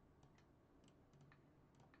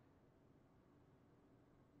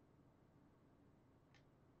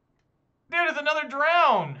 Dude, it's another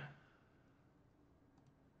drown.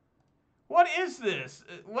 What is this?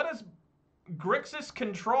 What is Grixis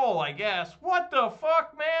control, I guess? What the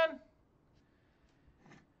fuck, man?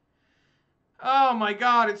 Oh my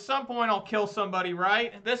god, at some point I'll kill somebody,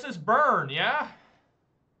 right? This is burn, yeah?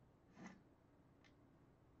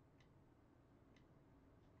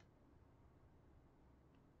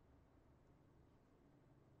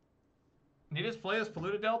 Did he just play this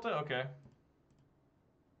polluted delta? Okay.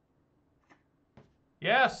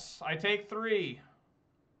 Yes, I take 3.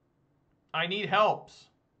 I need helps.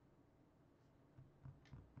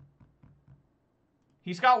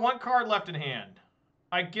 He's got 1 card left in hand.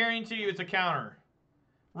 I guarantee you it's a counter.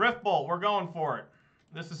 Rift Bolt, we're going for it.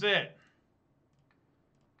 This is it.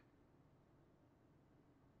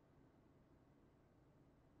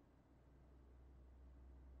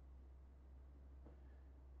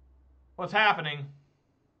 What's happening?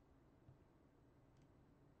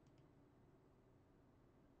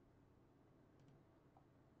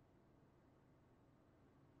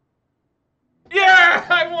 Yeah!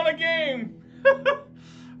 I won a game!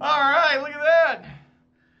 Alright, look at that!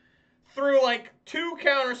 Through like 2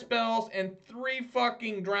 counter spells and 3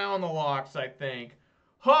 fucking drown the locks, I think.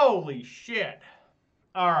 Holy shit.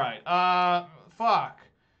 Alright, fuck.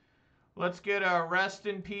 Let's get a Rest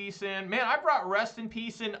in Peace in. Man, I brought Rest in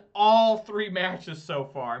Peace in all 3 matches so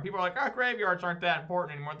far. And people are like, oh, graveyards aren't that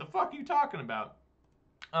important anymore. What the fuck are you talking about?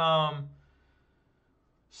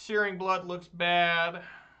 Searing Blood looks bad.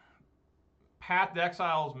 Path to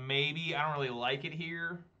Exiles, maybe. I don't really like it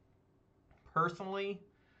here, personally,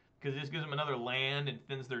 because this gives them another land and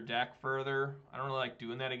thins their deck further. I don't really like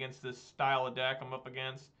doing that against this style of deck I'm up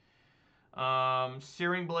against.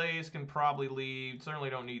 Searing Blaze can probably leave.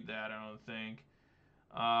 Certainly don't need that, I don't think.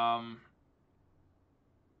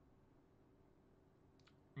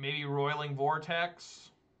 Maybe Roiling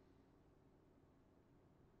Vortex.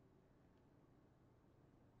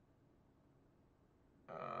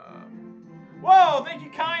 Whoa, thank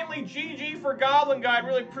you kindly, GG for Goblin Guide.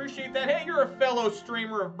 Really appreciate that. Hey, you're a fellow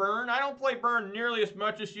streamer of Burn. I don't play Burn nearly as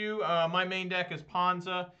much as you. My main deck is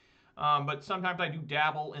Ponza, but sometimes I do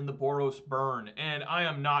dabble in the Boros Burn, and I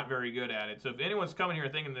am not very good at it. So if anyone's coming here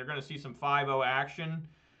thinking they're going to see some 5-0 action,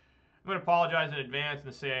 I'm going to apologize in advance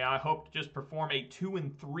and say I hope to just perform a 2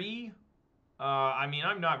 and 3. I mean,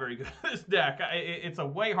 I'm not very good at this deck. It's a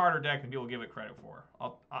way harder deck than people give it credit for.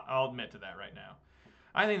 I'll admit to that right now.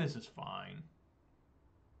 I think this is fine.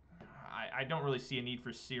 I don't really see a need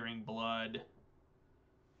for Searing Blood.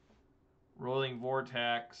 Rolling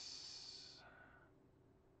Vortex.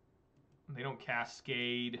 They don't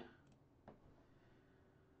Cascade.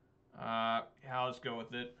 Yeah, let's go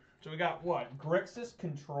with it. So we got what? Grixis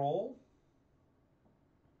Control.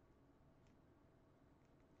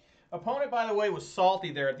 Opponent, by the way, was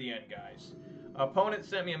salty there at the end, guys. Opponent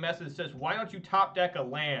sent me a message that says, why don't you top deck a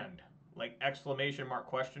land? Like exclamation mark,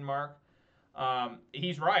 question mark.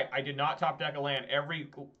 He's right. I did not top deck a land. Every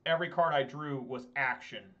card I drew was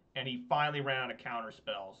action, and he finally ran out of counter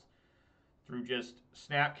spells through just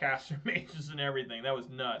Snapcaster Mages and everything. That was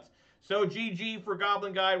nuts. So GG for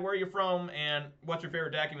Goblin Guide. Where are you from, and what's your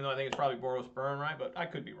favorite deck? Even though I think it's probably Boros Burn, right? But I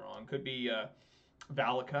could be wrong. Could be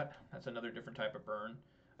Valakut. That's another different type of Burn.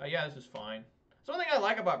 Yeah, this is fine. So one thing I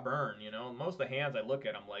like about Burn, you know, most of the hands I look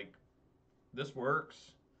at, I'm like, this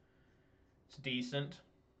works. It's decent.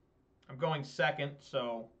 I'm going second,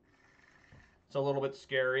 so it's a little bit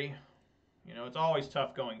scary. You know, it's always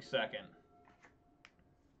tough going second.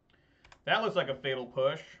 That looks like a fatal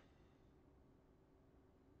push.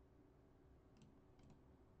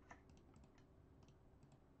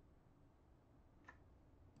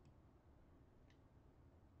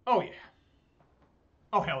 Oh, yeah.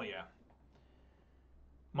 Oh, hell yeah.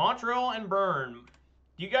 Montreal and Burn.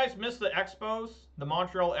 Do you guys miss the Expos? The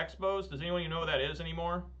Montreal Expos? Does anyone even know what that is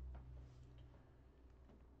anymore?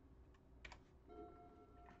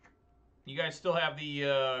 You guys still have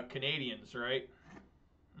the Canadians, right?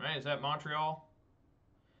 Right? Is that Montreal?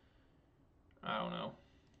 I don't know.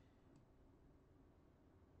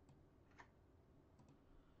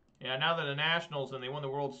 Yeah, now that the Nationals and they won the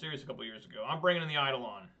World Series a couple years ago. I'm bringing in the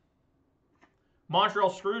Eidolon.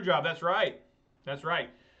 Montreal Screwjob, that's right. That's right.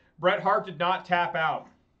 Bret Hart did not tap out.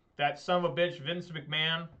 That son of a bitch, Vince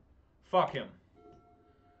McMahon, fuck him.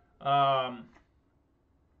 You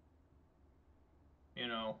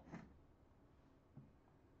know.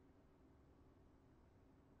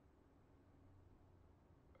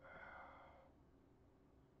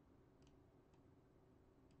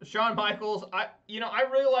 Shawn Michaels, I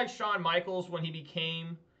really liked Shawn Michaels when he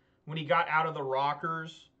got out of the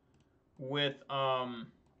Rockers with Marty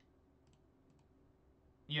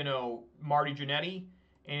Jannetty,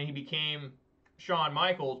 and he became Shawn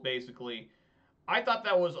Michaels basically. I thought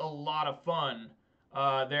that was a lot of fun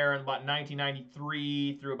there in about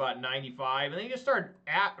 1993 through about 95, and then he just started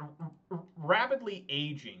rapidly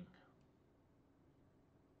aging.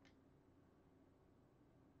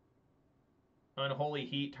 Unholy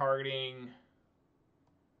Heat targeting.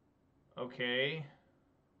 Okay.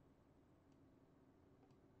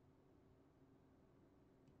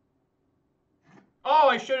 Oh,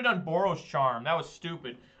 I should have done Boros Charm. That was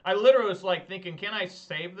stupid. I literally was like thinking, can I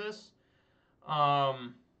save this? So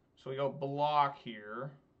we go block here.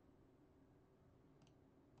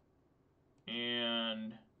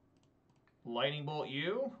 And Lightning Bolt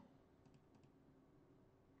you.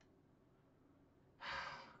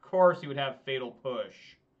 Of course he would have Fatal Push.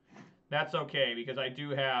 That's okay, because I do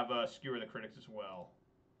have Skewer the Critics as well.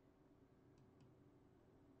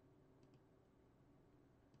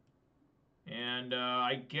 And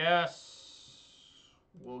I guess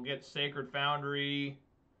we'll get Sacred Foundry.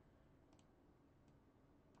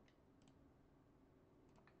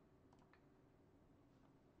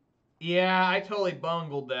 Yeah, I totally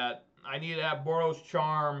bungled that. I need to have Boros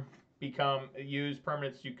Charm use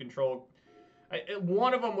permanents you control.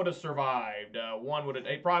 One of them would have survived. One would have.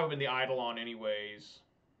 It probably would have been the Eidolon anyways.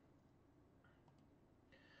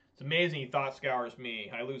 It's amazing he thought scours me.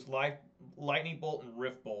 I lose Lightning Bolt and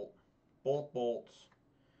Rift Bolt. Both bolts.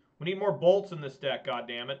 We need more bolts in this deck,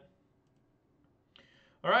 goddammit.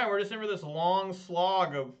 Alright, we're just in for this long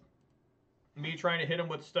slog of me trying to hit him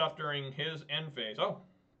with stuff during his end phase. Oh.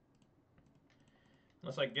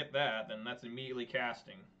 Unless I get that, then that's immediately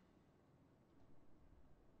casting.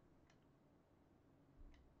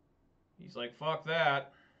 He's like, fuck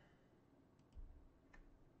that.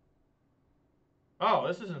 Oh,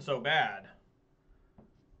 this isn't so bad.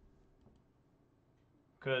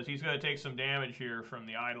 Because he's going to take some damage here from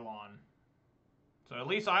the Eidolon. So at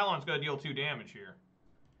least Eidolon's going to deal 2 damage here.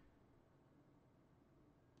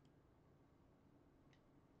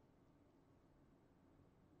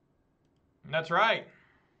 And that's right.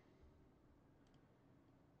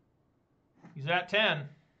 He's at 10.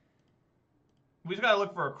 We just got to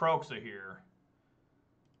look for a Croxa here.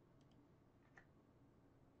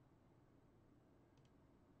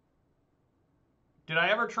 Did I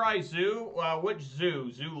ever try Zoo? Which Zoo?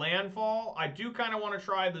 Zoo Landfall? I do kind of want to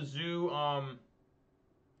try the Zoo,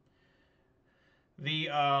 he's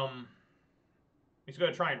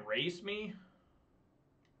going to try and race me.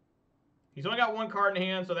 He's only got 1 card in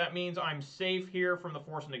hand, so that means I'm safe here from the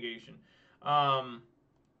Force Negation. I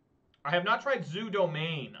have not tried Zoo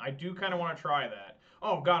Domain. I do kind of want to try that.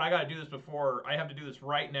 Oh, God, I got to do this before. I have to do this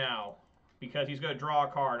right now because he's going to draw a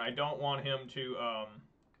card. I don't want him to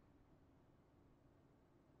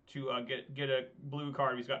get a blue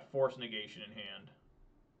card if he's got Force Negation in hand.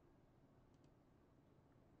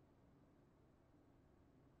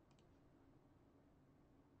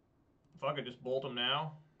 If I could just bolt him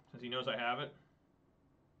now, since he knows I have it.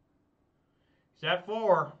 He's at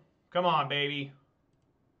 4. Come on, baby.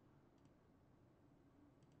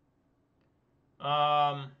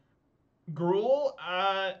 Gruul?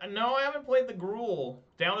 No, I haven't played the Gruul.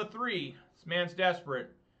 Down to 3. This man's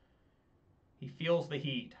desperate. He feels the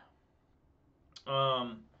heat.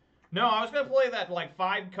 No, I was going to play that, like,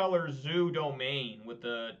 5-color Zoo Domain with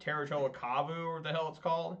the Terratola Kavu, or the hell it's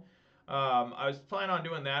called. I was planning on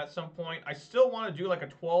doing that at some point. I still want to do, like, a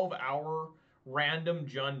 12-hour random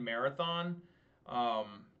Jund marathon,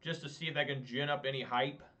 just to see if I can gin up any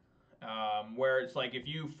hype. Where it's like, if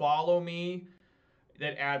you follow me,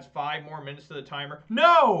 that adds 5 more minutes to the timer.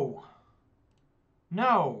 No!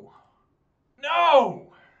 No!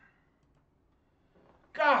 No!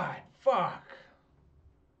 God, fuck.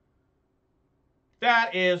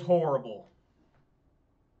 That is horrible.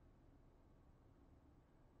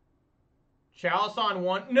 Chalice on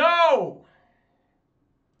 1. No!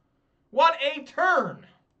 What a turn!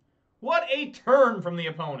 What a turn from the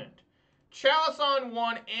opponent. Chalice on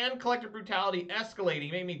 1 and Collective Brutality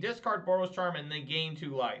escalating made me discard Boros Charm and then gain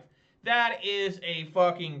 2 life. That is a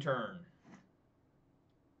fucking turn.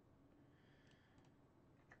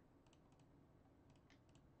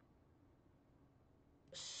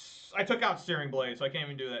 I took out Searing Blade, so I can't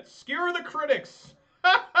even do that. Skewer the Critics!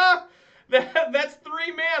 That's 3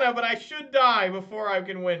 mana, but I should die before I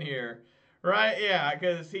can win here. Right? Yeah,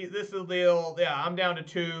 because this is the deal. Yeah, I'm down to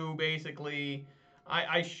 2, basically.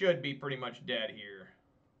 I should be pretty much dead here.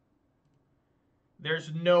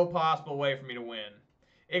 There's no possible way for me to win.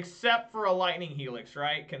 Except for a lightning helix,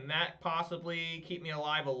 right? Can that possibly keep me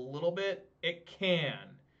alive a little bit? It can.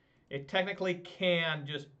 It technically can,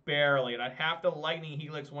 just barely. And I'd have to lightning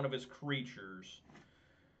helix one of his creatures.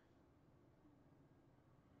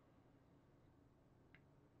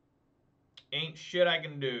 Ain't shit I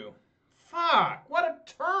can do. Fuck! What a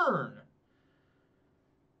turn!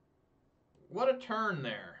 What a turn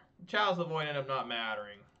there. Chalice of the Void ended up not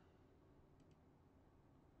mattering.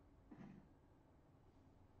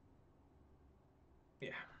 Yeah,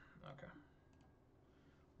 okay.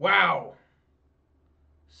 Wow!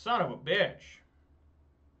 Son of a bitch.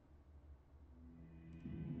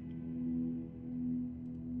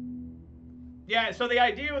 Yeah, so the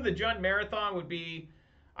idea with the Jund Marathon would be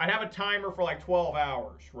I'd have a timer for like 12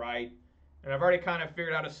 hours, right? And I've already kind of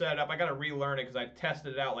figured out how to set it up. I got to relearn it because I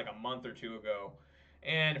tested it out like a month or 2 ago.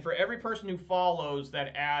 And for every person who follows,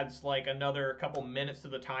 that adds like another couple minutes to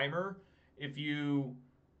the timer. If you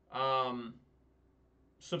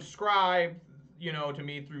subscribe, you know, to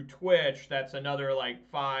me through Twitch, that's another like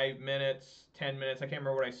 5 minutes, 10 minutes. I can't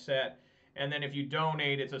remember what I set. And then if you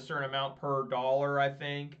donate, it's a certain amount per dollar, I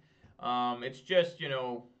think. It's just, you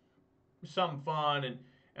know, something fun. And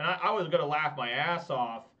I was going to laugh my ass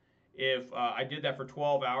off if I did that for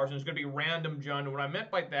 12 hours. And it's going to be random Jund. And what I meant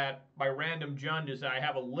by that, by random Jund, is that I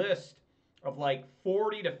have a list of like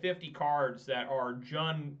 40 to 50 cards that are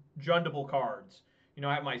Jundable cards. You know,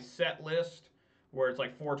 I have my set list where it's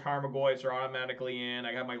like 4 Tarmogoyfs are automatically in.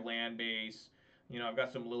 I got my land base. You know, I've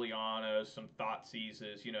got some Lilianas, some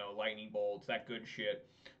Thoughtseizes, you know, Lightning Bolts, that good shit.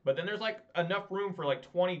 But then there's like enough room for like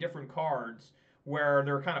 20 different cards where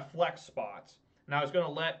they're kind of flex spots. And I was going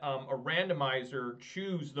to let a randomizer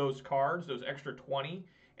choose those cards, those extra 20,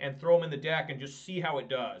 and throw them in the deck and just see how it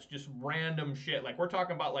does. Just random shit. Like, we're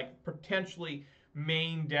talking about like potentially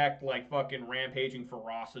main deck, like fucking Rampaging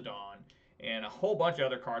Ferocidon and a whole bunch of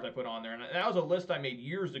other cards I put on there. And that was a list I made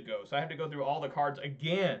years ago. So I had to go through all the cards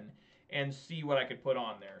again and see what I could put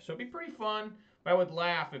on there. So it'd be pretty fun, but I would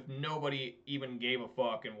laugh if nobody even gave a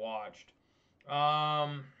fuck and watched.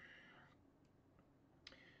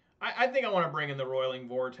 I think I want to bring in the Roiling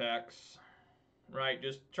Vortex, right?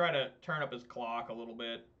 Just try to turn up his clock a little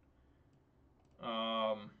bit.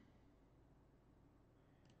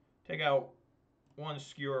 Take out 1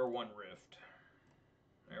 Skewer, 1 Rift.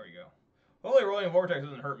 There we go. Hopefully Roiling Vortex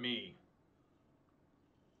doesn't hurt me.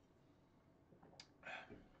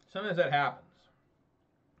 Sometimes that happens.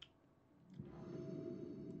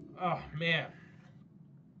 Oh, man.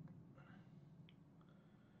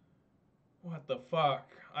 What the fuck?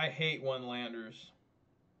 I hate one-landers.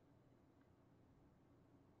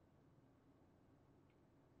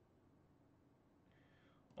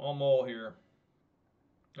 All mole here.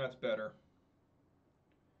 That's better.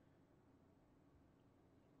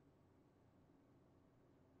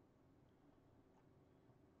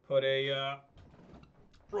 Put a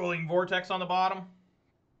Rolling Vortex on the bottom.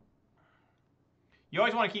 You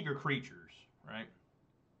always want to keep your creatures, right?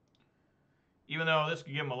 Even though this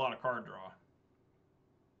could give them a lot of card draw.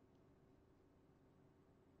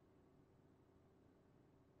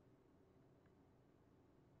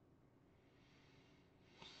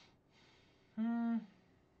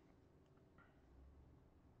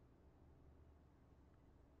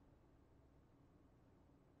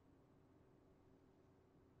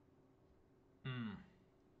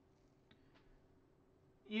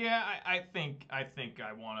 Yeah, I think I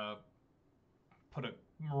want to put a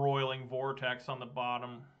Roiling Vortex on the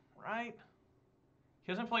bottom, right?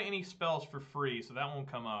 He doesn't play any spells for free, so that won't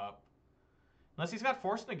come up. Unless he's got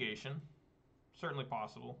Force Negation. Certainly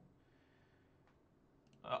possible.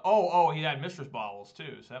 He had Mistress Baubles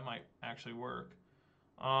too, so that might actually work.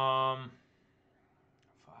 Fuck.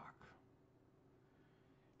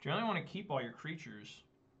 Generally want to keep all your creatures,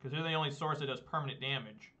 because they're the only source that does permanent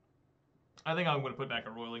damage. I think I'm going to put back a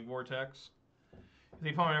Roiling Vortex. If the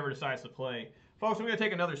opponent ever decides to play. Folks, I'm going to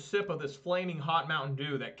take another sip of this flaming hot Mountain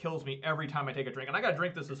Dew that kills me every time I take a drink. And I got to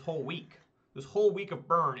drink this whole week. This whole week of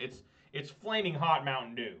burn. It's flaming hot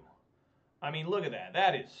Mountain Dew. I mean, look at that.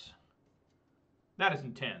 That is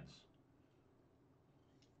intense.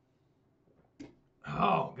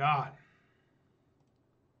 Oh, God.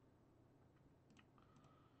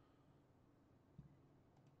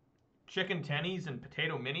 Chicken tennies and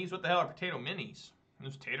potato minis? What the hell are potato minis?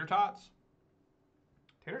 Those tater tots?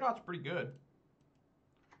 Tater tots are pretty good.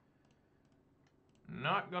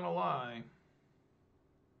 Not gonna lie.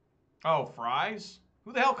 Oh, fries?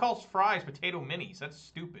 Who the hell calls fries potato minis? That's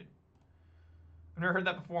stupid. I've never heard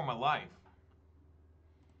that before in my life.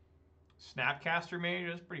 Snapcaster Mage,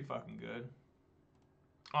 that's pretty fucking good.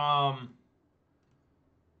 What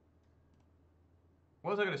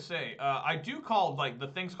was I gonna say? I do call like the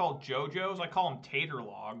things called JoJo's. I call them tater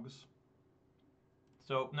logs.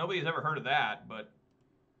 So nobody's ever heard of that, but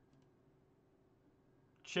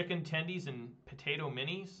chicken tendies and potato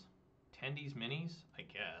minis, tendies minis, I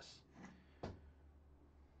guess.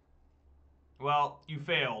 Well, you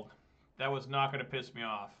failed. That was not gonna piss me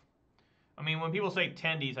off. I mean, when people say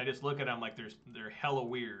tendies, I just look at them like they're hella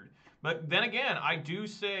weird. But then again, I do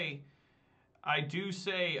say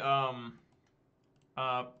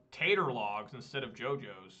tater logs instead of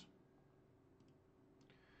JoJo's.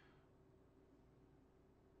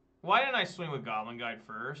 Why didn't I swing with Goblin Guide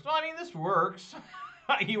first? Well, I mean, this works.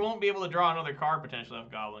 He won't be able to draw another card potentially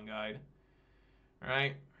off Goblin Guide.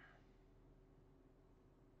 Right?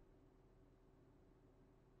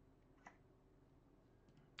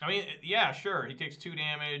 I mean, yeah, sure. He takes 2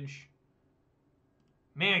 damage.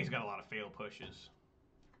 Man, he's got a lot of fail pushes.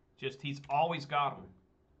 Just, he's always got them.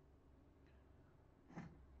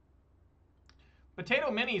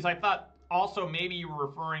 Potato minis, I thought also maybe you were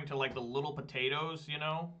referring to like the little potatoes, you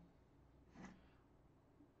know?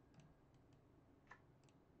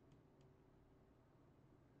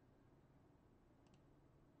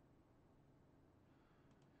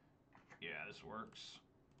 Yeah, this works.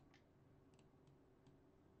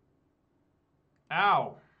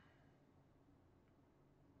 Ow.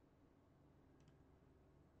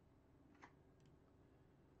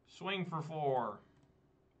 Swing for 4.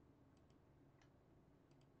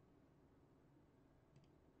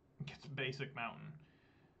 Gets a basic mountain.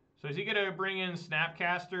 So is he going to bring in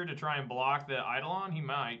Snapcaster to try and block the Eidolon? He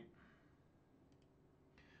might.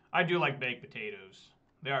 I do like baked potatoes.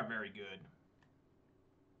 They are very good.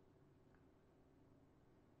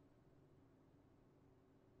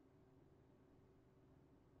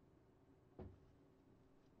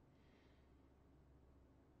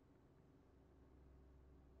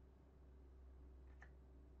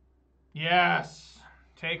 Yes.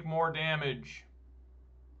 Take more damage.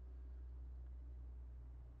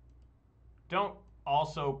 Don't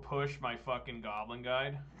also push my fucking Goblin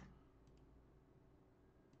Guide.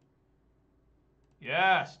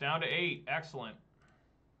 Yes, down to 8. Excellent.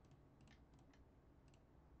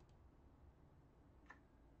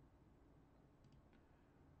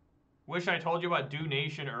 Wish I told you about Do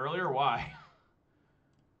Nation earlier. Why?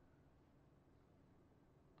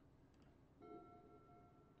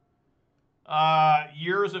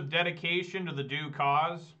 Years of dedication to the Do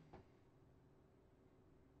cause.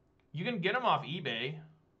 You can get them off eBay.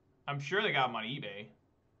 I'm sure they got them on eBay.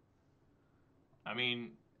 I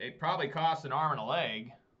mean, it probably costs an arm and a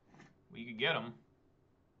leg. We could get them.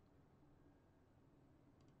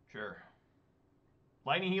 Sure.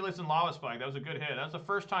 Lightning Helix and Lava Spike. That was a good hit. That was the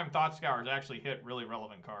first time Thought Scours actually hit really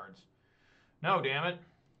relevant cards. No, damn it.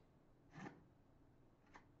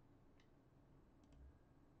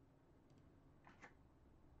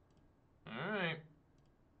 All right.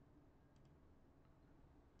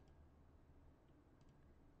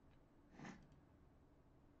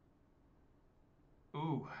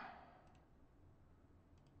 Ooh.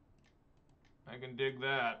 I can dig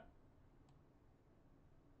that.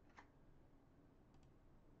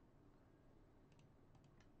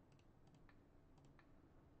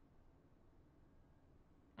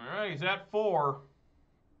 All right, he's at 4.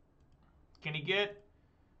 Can he get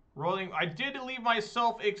rolling? I did leave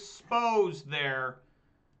myself exposed there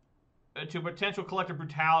to potential collective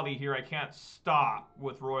brutality here. I can't stop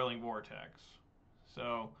with Roiling Vortex.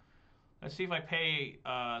 So let's see if I pay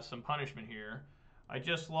some punishment here. I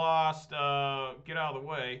just lost, get out of the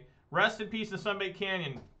way. Rest in peace to Sunbait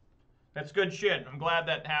Canyon. That's good shit. I'm glad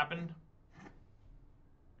that happened.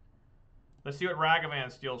 Let's see what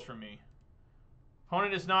Ragavan steals from me.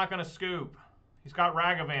 Opponent is not going to scoop. He's got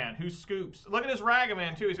Ragavan. Who scoops? Look at his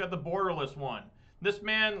Ragavan, too. He's got the borderless one. This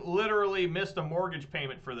man literally missed a mortgage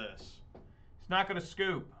payment for this. He's not going to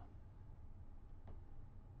scoop.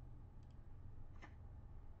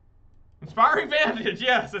 Inspiring Vantage,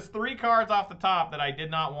 yes. It's 3 cards off the top that I did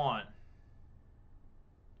not want.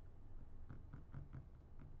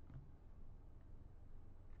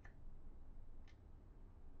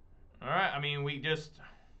 All right, I mean, we just...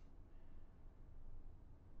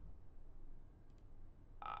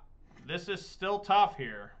 this is still tough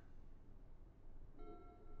here.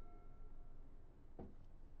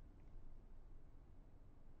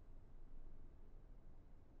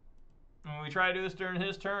 And we try to do this during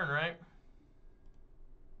his turn, right?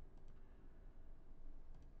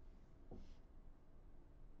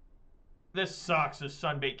 This sucks, this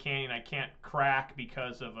Sunbait Canyon I can't crack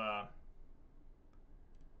because of...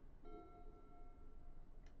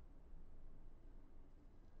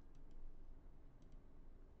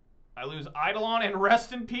 I lose Eidolon and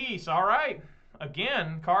Rest in Peace. All right.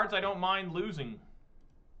 Again, cards I don't mind losing.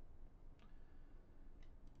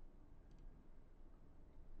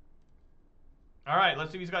 All right,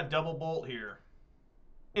 let's see if he's got Double Bolt here.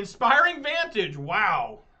 Inspiring Vantage.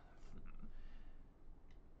 Wow.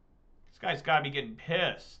 This guy's got to be getting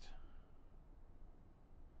pissed.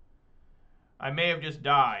 I may have just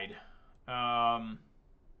died.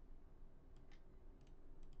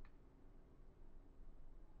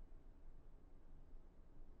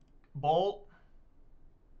 Bolt.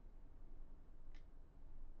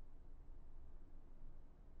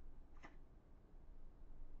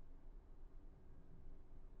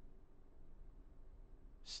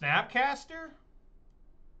 Snapcaster?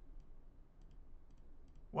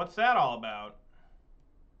 What's that all about?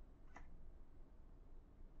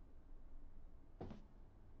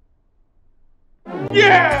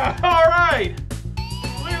 Yeah! All right!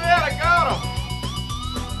 Look at that, I got him!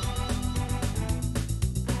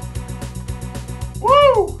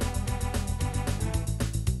 Woo!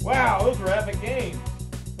 Wow, those were epic games.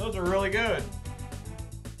 Those are really good.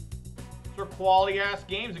 Those are quality-ass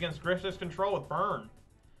games against Grixis control with burn.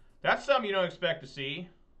 That's something you don't expect to see.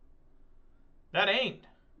 That ain't.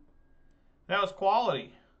 That was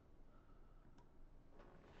quality.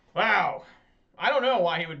 Wow. I don't know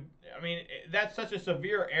why he would... I mean, that's such a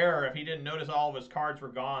severe error if he didn't notice all of his cards were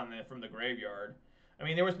gone from the graveyard. I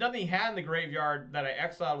mean, there was nothing he had in the graveyard that I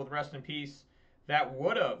exiled with Rest in Peace that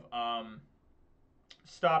would have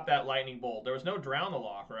stopped that Lightning Bolt. There was no Drown the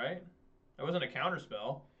Lock, right? That wasn't a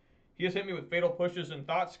counterspell. He just hit me with Fatal Pushes and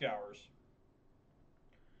Thought Scours.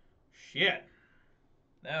 Shit.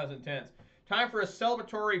 That was intense. Time for a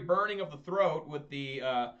celebratory burning of the throat with the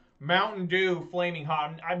Mountain Dew Flaming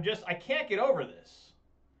Hot. I can't get over this.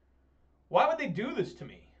 Why would they do this to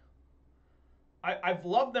me? I've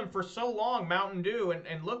loved them for so long, Mountain Dew,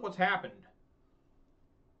 and look what's happened.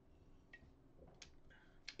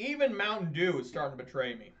 Even Mountain Dew is starting to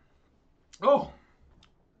betray me. Oh.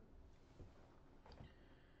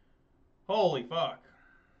 Holy fuck.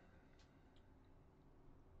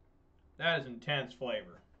 That is intense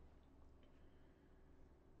flavor.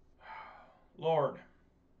 Lord.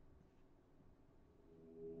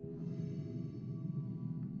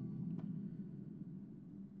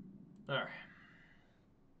 All right.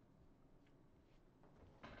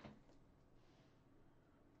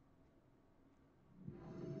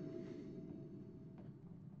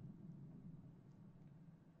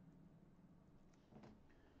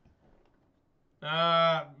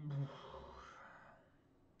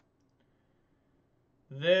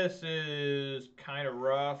 This is kind of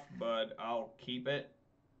rough, but I'll keep it.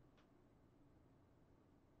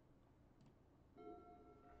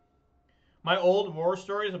 My old war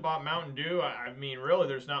stories about Mountain Dew, I mean, really,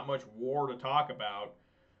 there's not much war to talk about.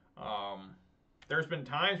 There's been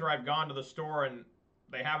times where I've gone to the store and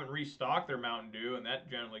they haven't restocked their Mountain Dew, and that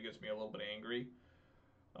generally gets me a little bit angry.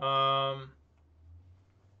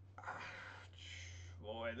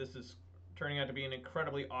 Boy, this is turning out to be an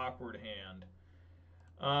incredibly awkward hand.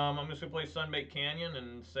 I'm just going to play Sunbait Canyon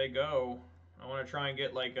and say go. I want to try and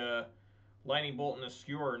get like a Lightning Bolt and a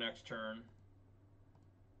Skewer next turn.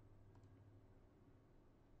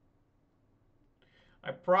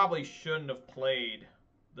 I probably shouldn't have played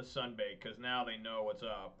the Sunbait because now they know what's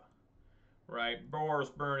up. Right?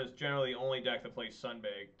 Boros Burn is generally the only deck that plays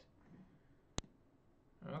Sunbaked.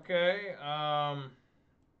 Okay.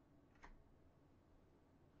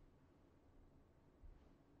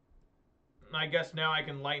 I guess now I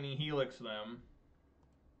can Lightning Helix them.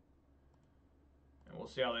 And we'll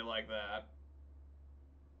see how they like that.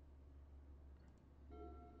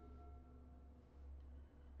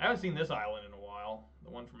 I haven't seen this island in a while. The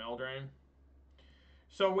one from Eldraine.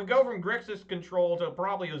 So we go from Grixis control to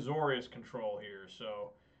probably Azorius control here.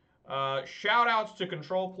 So shout outs to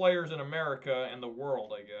control players in America and the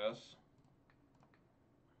world, I guess.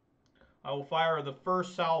 I will fire the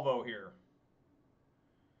first salvo here.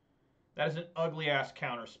 That is an ugly-ass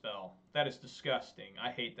counterspell. That is disgusting.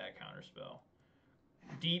 I hate that counterspell.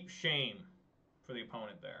 Deep shame for the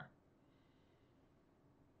opponent there.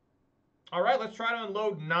 All right, let's try to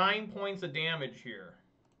unload 9 points of damage here.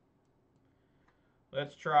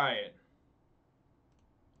 Let's try it.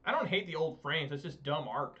 I don't hate the old frames. It's just dumb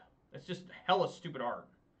art. It's just hella stupid art.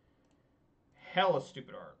 Hella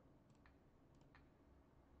stupid art.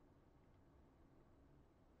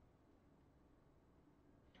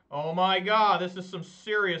 Oh my god, this is some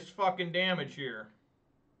serious fucking damage here.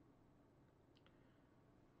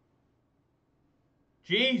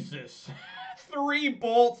 Jesus. 3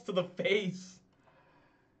 bolts to the face.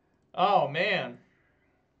 Oh, man.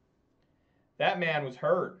 That man was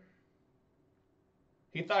hurt.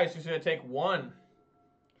 He thought he was just going to take 1.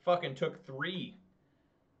 Fucking took 3.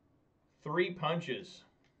 3 punches.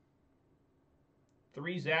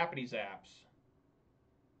 3 zappity zaps.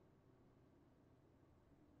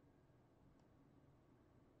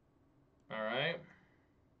 All right.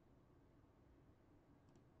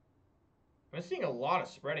 I'm seeing a lot of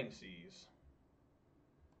spreading seas.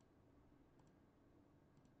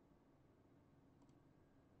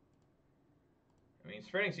 I mean,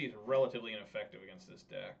 spreading sea is relatively ineffective against this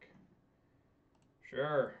deck.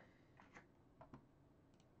 Sure.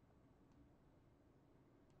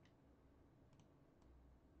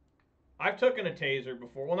 I've taken a taser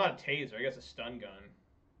before. Well, not a taser. I guess a stun gun.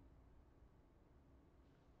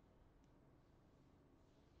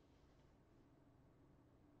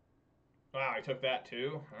 Wow, I took that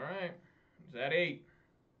too. All right. Is that 8?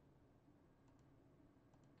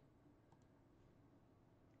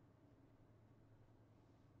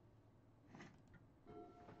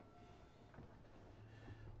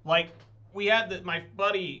 Like, we had my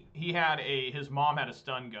buddy, his mom had a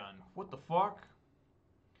stun gun. What the fuck?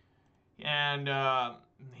 And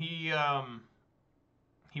he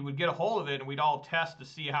would get a hold of it, and we'd all test to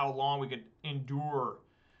see how long we could endure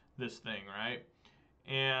this thing, right?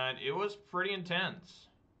 And it was pretty intense.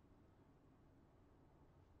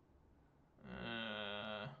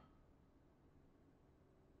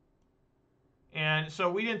 And so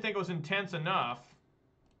we didn't think it was intense enough.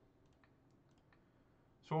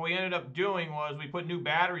 So what we ended up doing was we put new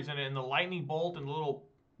batteries in it, and the lightning bolt and the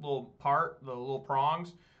little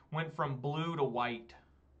prongs went from blue to white.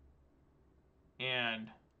 And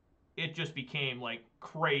it just became like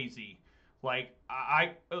crazy. Like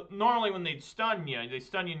I normally when they stun you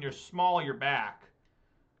in your small of your back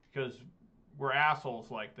because we're assholes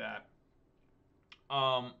like that.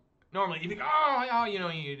 Normally you think, oh,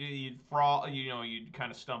 you'd fall, you'd kind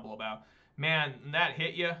of stumble about. Man, that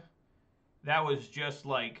hit you. That was just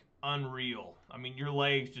like unreal. I mean, your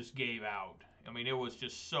legs just gave out. I mean, it was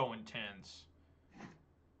just so intense.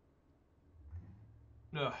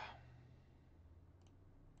 Ugh.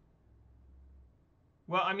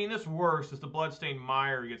 Well, I mean, this works as the Bloodstained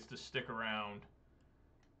Mire gets to stick around.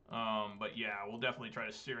 But yeah, we'll definitely try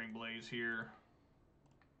to Searing Blaze here.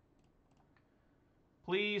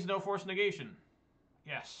 Please, no Force Negation.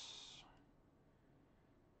 Yes.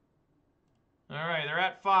 Alright, they're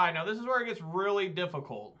at 5. Now, this is where it gets really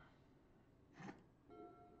difficult.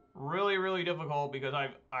 Really, really difficult because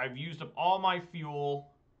I've used up all my fuel.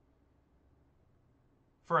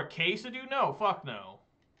 For a Quesadoo? No, fuck no.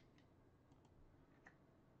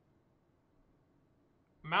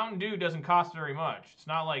 Mountain Dew doesn't cost very much. It's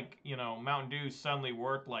not like, Mountain Dew suddenly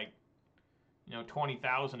worth like,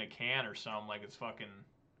 20,000 a can or something, like it's fucking,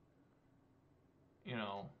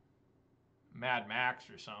 Mad Max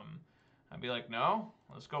or something. I'd be like, no,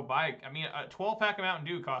 let's go buy. I mean, a 12-pack of Mountain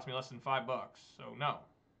Dew cost me less than $5, so no.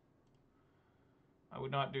 I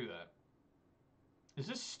would not do that. Is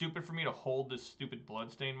this stupid for me to hold this stupid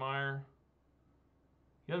Bloodstained Mire?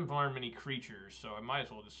 He doesn't farm many creatures, so I might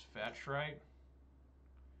as well just fetch, right?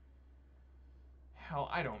 Hell,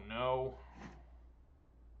 I don't know.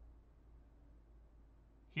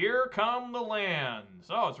 Here come the lands.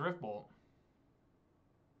 Oh, it's Riftbolt.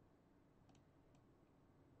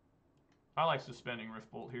 I like suspending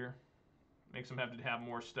Riftbolt here. Makes them have to have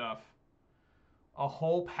more stuff. A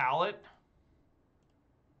whole pallet?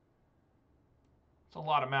 It's a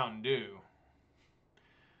lot of Mountain Dew.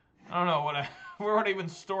 I don't know where would I even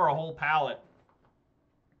store a whole pallet?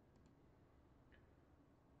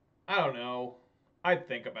 I don't know. I'd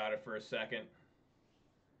think about it for a second.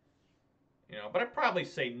 But I'd probably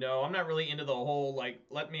say no. I'm not really into the whole, like,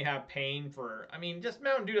 let me have pain for... I mean, just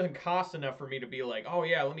Mountain Dew doesn't cost enough for me to be like, oh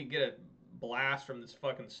yeah, let me get a blast from this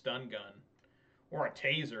fucking stun gun. Or a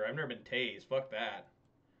taser. I've never been tased. Fuck that.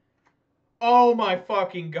 Oh my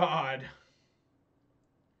fucking god.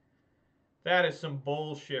 That is some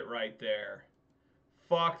bullshit right there.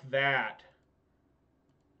 Fuck that.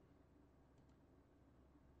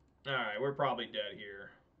 Alright, we're probably dead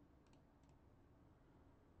here.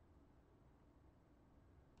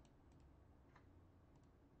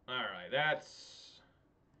 Alright,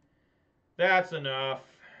 that's enough.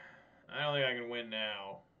 I don't think I can win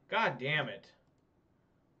now. God damn it.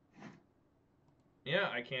 Yeah,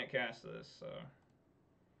 I can't cast this, so...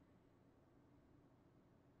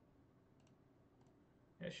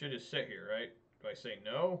 I should just sit here, right? Do I say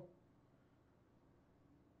no?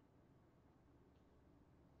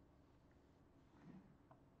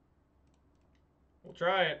 We'll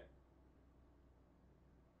try it.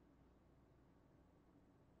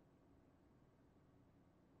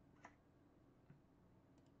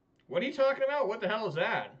 What are you talking about? What the hell is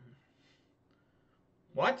that?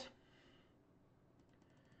 What?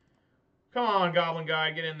 Come on, Goblin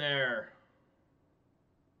Guy, get in there.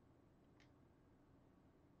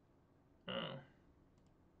 Oh.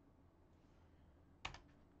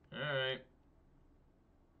 Alright.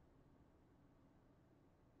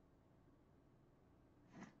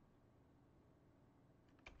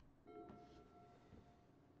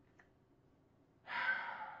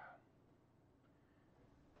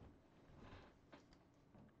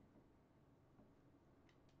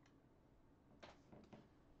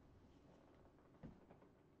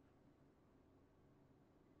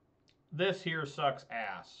 This here sucks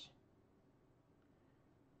ass.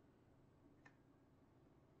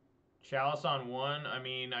 Chalice on 1. I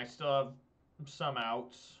mean, I still have some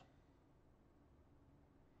outs.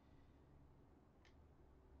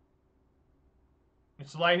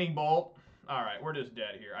 It's Lightning Bolt. All right, we're just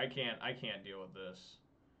dead here. I can't deal with this.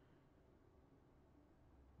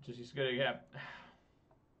 Just he's gonna have.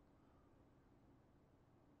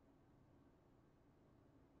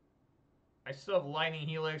 I still have Lightning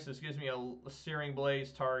Helix. This gives me a Searing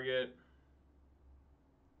Blaze target.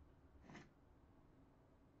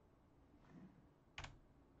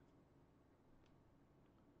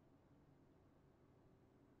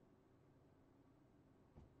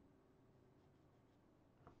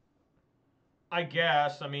 I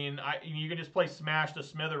guess. I mean, you can just play Smash the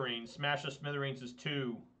Smithereens. Smash the Smithereens is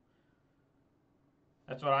 2.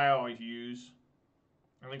 That's what I always use.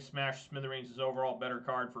 I think Smash Smithereens is overall better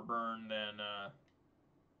card for burn than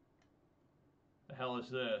the hell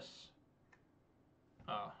is this?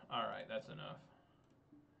 Oh, alright, that's enough.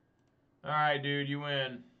 Alright, dude, you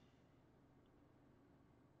win.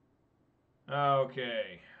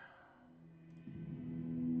 Okay.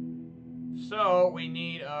 So, we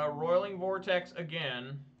need a Roiling Vortex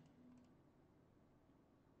again.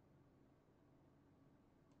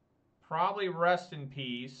 Probably Rest in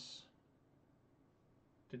Peace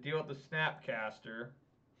to deal with the Snapcaster.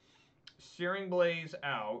 Searing Blaze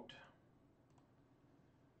out.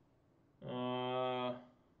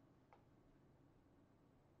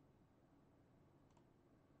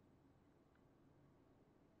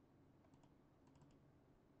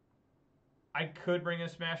 I could bring in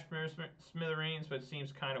Smash Smithereens, but it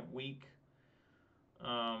seems kind of weak.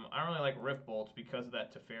 I don't really like Rift Bolts because of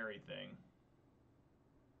that Teferi thing.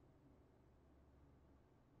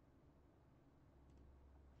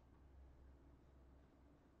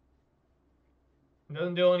 It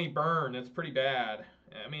doesn't do any burn. That's pretty bad.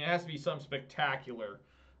 I mean, it has to be something spectacular.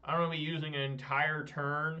 I don't want to be using an entire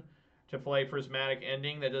turn to play Prismatic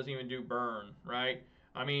Ending that doesn't even do burn, right?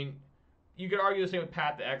 I mean, you could argue the same with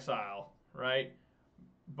Path to Exile, right?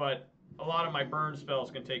 But a lot of my burn spells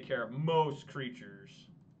can take care of most creatures.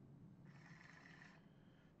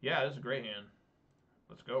 Yeah, this is a great hand.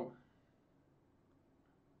 Let's go.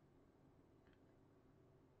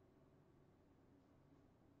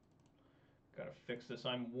 Gotta fix this.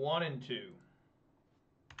 I'm 1 and 2.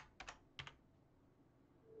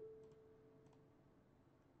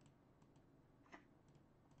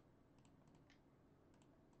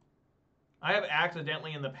 I have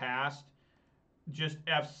accidentally in the past just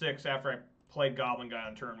F6 after I played Goblin Guy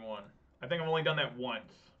on turn 1. I think I've only done that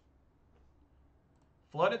once.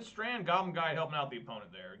 Flooded Strand, Goblin Guy helping out the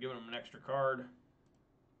opponent there, giving him an extra card.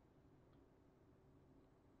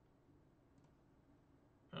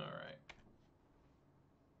 All right.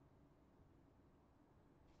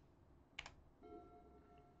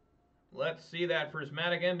 Let's see that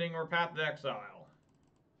Prismatic Ending or Path to Exile.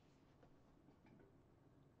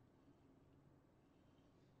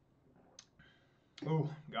 Ooh,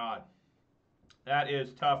 God. That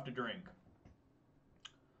is tough to drink.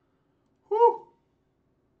 Whew.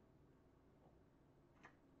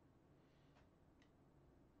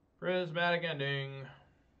 Prismatic Ending.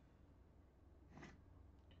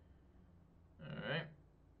 Alright.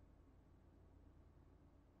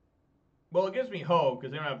 Well, it gives me hope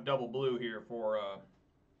because they don't have double blue here for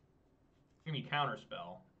any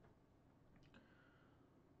counterspell.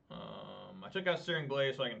 I took out Searing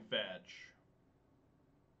Blaze so I can fetch.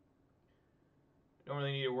 Don't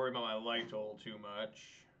really need to worry about my life total too much.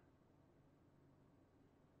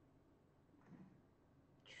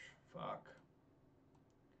 Fuck.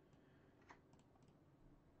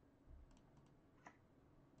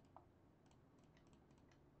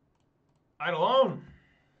 Eidolon.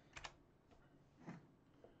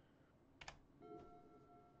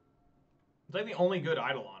 It's like the only good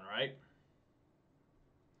Eidolon, right?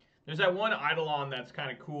 There's that one Eidolon that's kind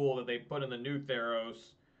of cool that they put in the new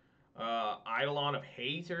Theros. Eidolon of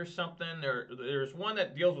Hate or something. There's one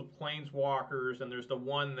that deals with planeswalkers, and there's the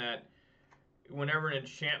one that whenever an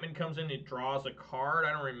enchantment comes in, it draws a card.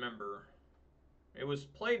 I don't remember. It was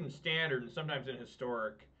played in Standard and sometimes in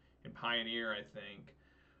Historic and Pioneer, I think.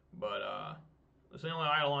 But it's the only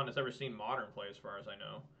Eidolon that's ever seen Modern play as far as I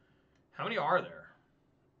know. How many are there?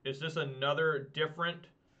 Is this another different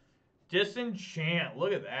Disenchant?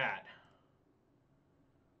 Look at that.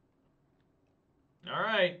 All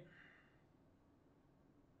right.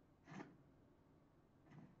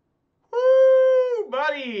 Woo,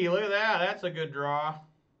 buddy. Look at that. That's a good draw.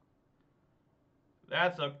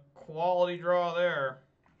 That's a quality draw there.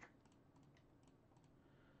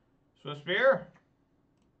 Swiftspear.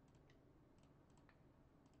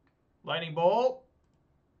 Lightning Bolt.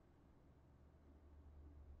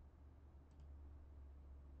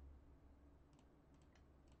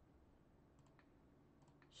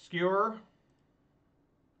 Skewer.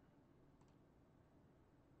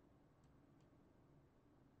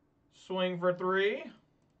 Swing for 3.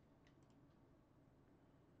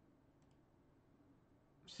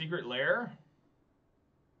 Secret Lair.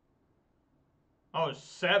 Oh,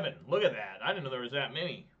 7. Look at that. I didn't know there was that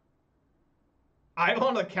many.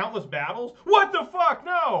 Eidolon of the Countless Battles? What the fuck?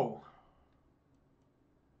 No!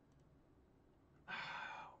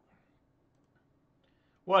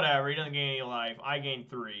 Whatever. He doesn't gain any life. I gain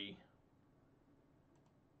 3.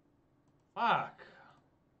 Fuck.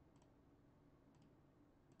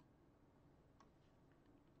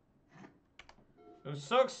 I'm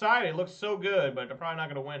so excited. It looks so good, but they're probably not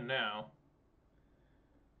going to win now.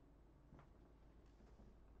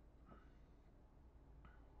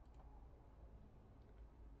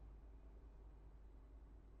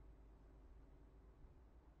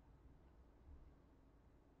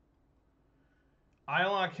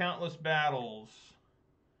 Eidolon Countless Battles.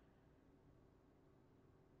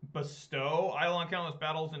 Bestow. Eidolon Countless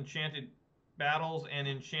Battles, Enchanted Battles, and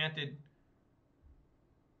Enchanted...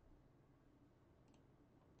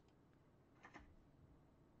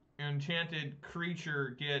 Enchanted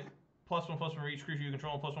creature get +1/+1 for each creature you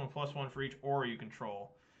control and +1/+1 for each aura you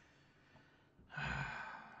control.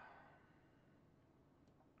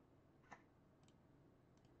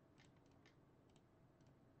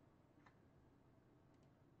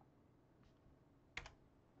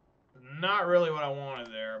 Not really what I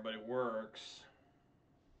wanted there, but it works.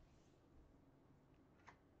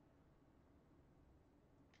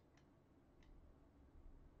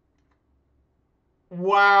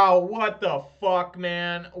 Wow, what the fuck,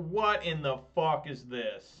 man? What in the fuck is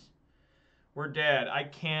this? We're dead. I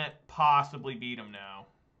can't possibly beat him now.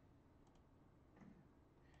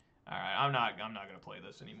 Alright, I'm not gonna play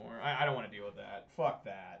this anymore. I don't want to deal with that. Fuck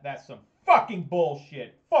that. That's some fucking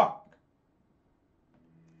bullshit. Fuck.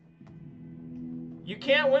 You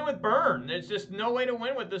can't win with burn. There's just no way to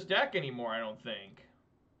win with this deck anymore, I don't think.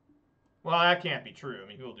 Well, that can't be true. I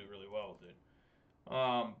mean, he'll do really well with it.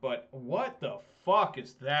 But what the fuck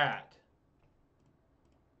is that?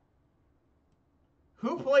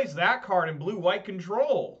 Who plays that card in blue-white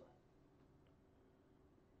control?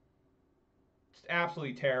 It's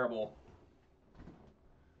absolutely terrible.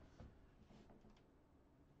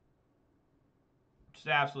 It's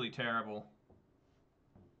absolutely terrible.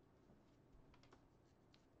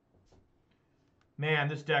 Man,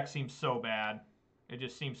 this deck seems so bad. It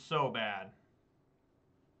just seems so bad.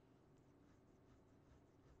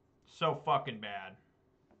 So fucking bad.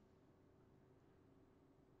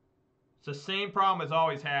 It's the same problem it's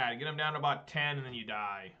always had. Get them down to about 10 and then you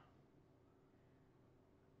die.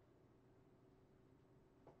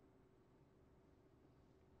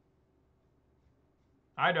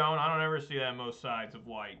 I don't ever see that on most sides of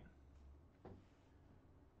white.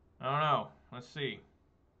 I don't know. Let's see.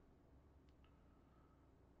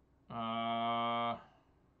 No.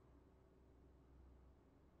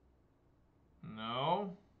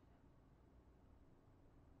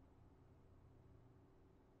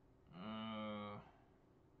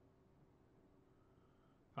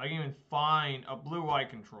 If I can even find a blue-white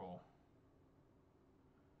control.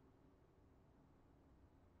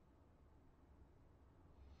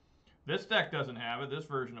 This deck doesn't have it. This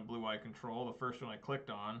version of blue-white control, the first one I clicked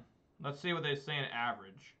on. Let's see what they say in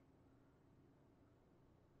average.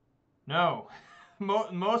 No.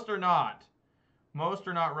 Most are not. Most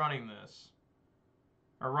are not running this.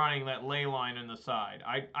 Or running that ley line in the side.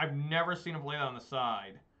 I've never seen a ley line on the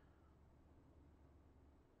side.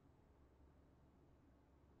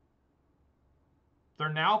 They're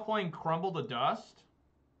now playing Crumble to Dust.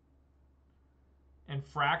 And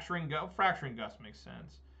Fracturing Gust makes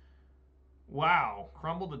sense. Wow,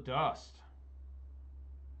 crumble to dust.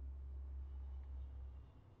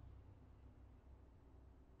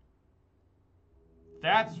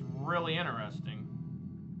 That's really interesting.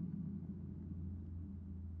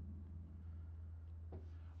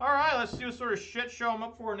 All right, let's see what sort of shit show I'm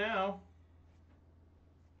up for now.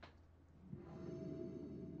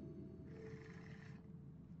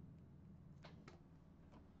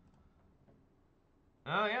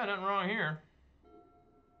 Oh yeah, nothing wrong here.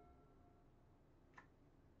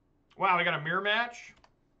 Wow, we got a mirror match?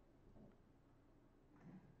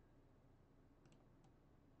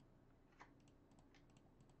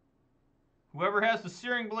 Whoever has the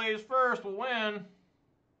Searing Blaze first will win.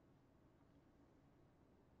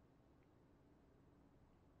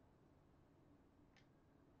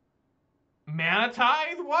 Mana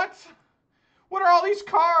Tithe? What? What are all these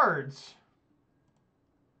cards?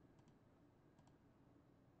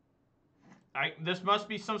 This must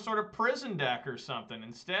be some sort of prison deck or something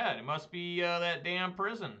instead. It must be that damn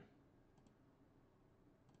prison.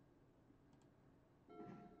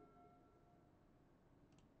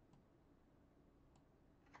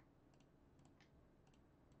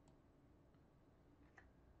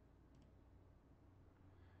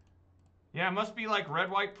 Yeah, it must be like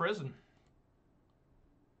red-white prison.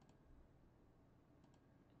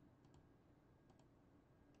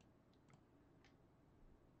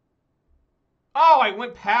 Oh, I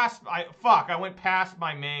went past... I went past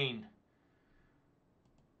my main.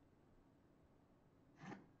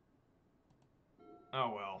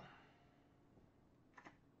 Oh, well.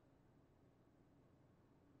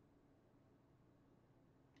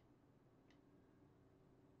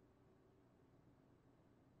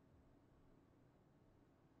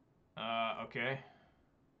 Okay.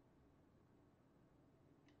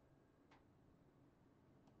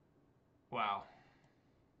 Wow.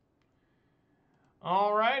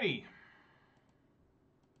 Alrighty.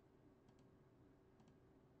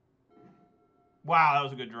 Wow, that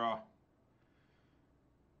was a good draw.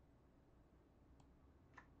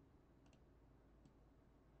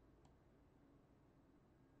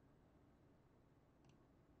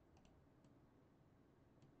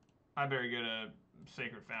 I better get a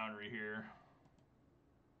Sacred Foundry here.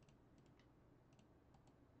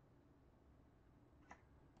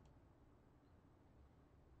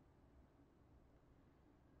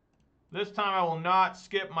 This time I will not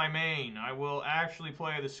skip my main. I will actually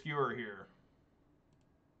play the Skewer here.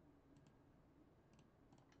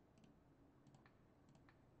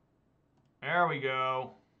 There we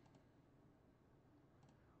go.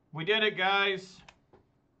 We did it, guys.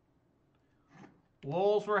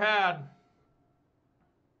 Lulls were had.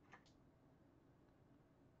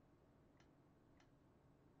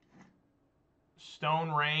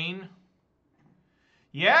 Stone Rain.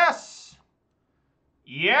 Yes!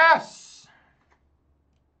 Yes!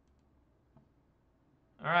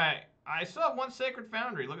 Alright. I still have one Sacred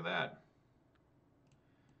Foundry. Look at that.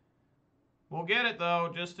 We'll get it,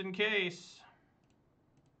 though, just in case.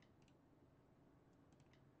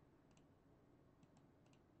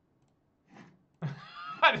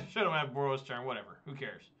 I just should have had Boros turn. Whatever. Who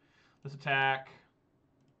cares? Let's attack.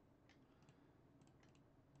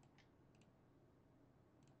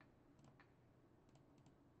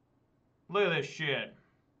 Look at this shit.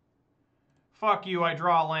 Fuck you, I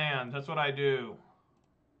draw land. That's what I do.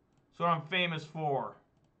 That's what I'm famous for.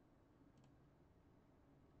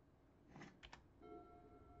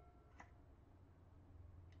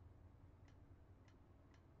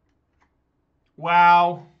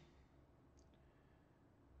 Wow.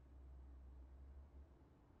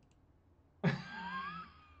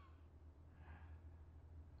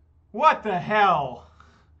 What the hell?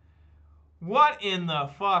 What in the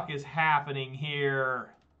fuck is happening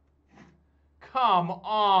here? Come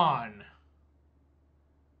on.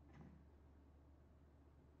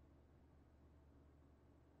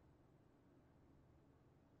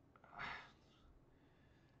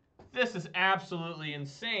 This is absolutely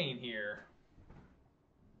insane here.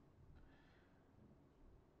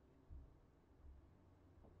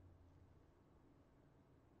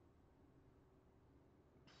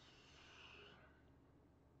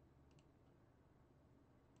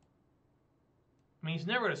 I mean, he's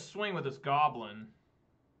never going to swing with this goblin.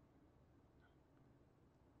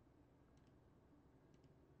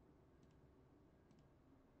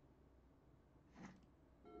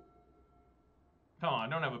 Come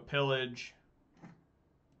on, don't have a pillage.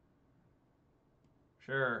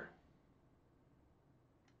 Sure.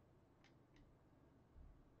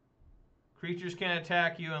 Creatures can't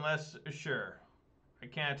attack you unless... Sure. I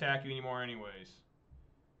can't attack you anymore anyways.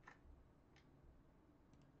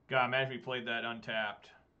 God, imagine we played that untapped.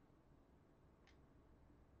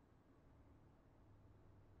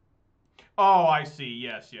 Oh, I see.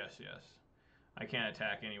 Yes, yes, yes. I can't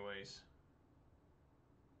attack anyways.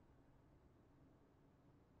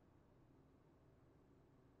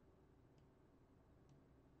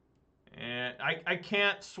 And I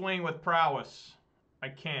can't swing with prowess. I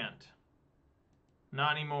can't.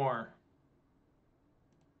 Not anymore.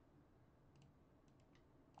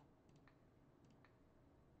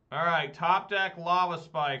 All right, top deck Lava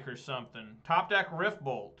Spike or something. Top deck Rift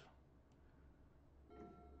Bolt.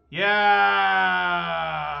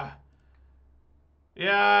 Yeah!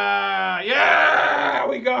 Yeah! Yeah!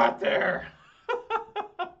 We got there!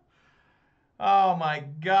 Oh my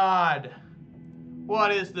god.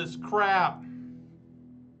 What is this crap?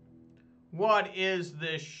 What is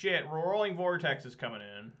this shit? Rolling Vortex is coming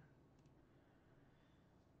in.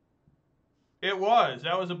 It was.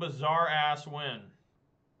 That was a bizarre ass win.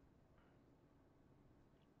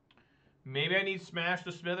 Maybe I need Smash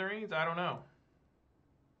to Smithereens? I don't know.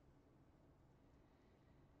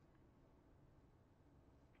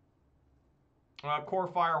 Core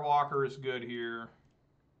Firewalker is good here.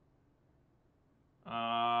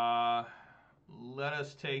 Let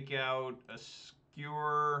us take out a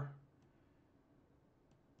Skewer.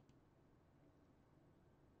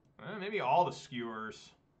 Maybe all the Skewers.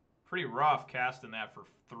 Pretty rough casting that for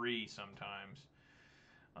 3 sometimes.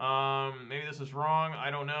 Maybe this is wrong. I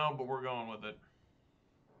don't know, but we're going with it.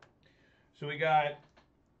 So we got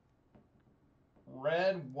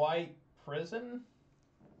red, white, prison.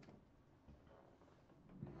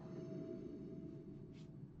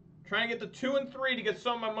 Trying to get the 2 and 3 to get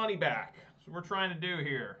some of my money back. That's what we're trying to do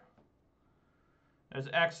here. That's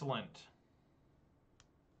excellent.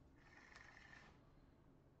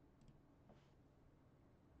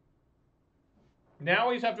 Now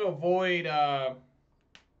we just have to avoid, well,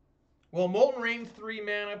 Molten Rain's 3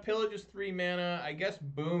 mana, Pillage is 3 mana. I guess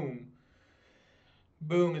Boom.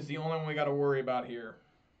 Boom is the only one we got to worry about here.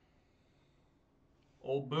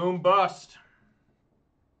 Old Boom bust.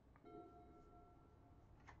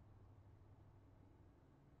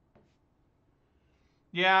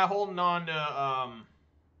 Yeah, holding on to,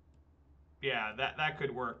 yeah, that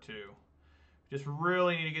could work too. Just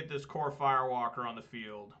really need to get this Core Firewalker on the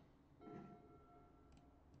field.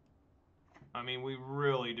 I mean, we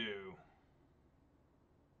really do.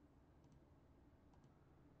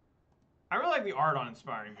 I really like the art on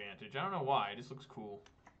Inspiring Vantage. I don't know why. It just looks cool.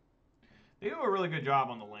 They do a really good job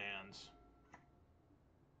on the lands.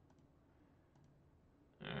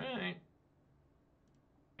 Alright.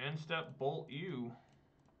 End step Bolt you.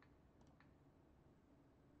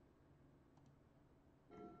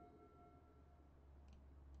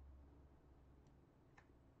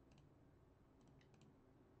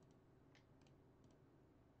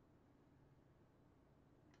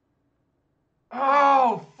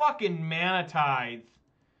 Oh, fucking Mana Tithe.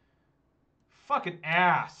 Fucking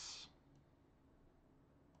ass.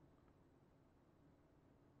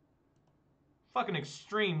 Fucking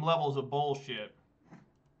extreme levels of bullshit.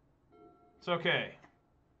 It's okay.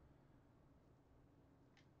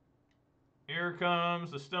 Here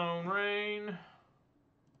comes the Stone Rain.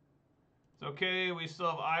 It's okay, we still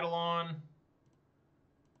have Eidolon.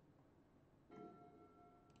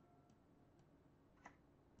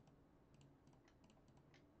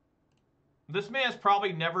 This man's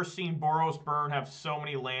probably never seen Boros Burn have so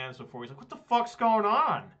many lands before. He's like, what the fuck's going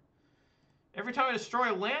on? Every time I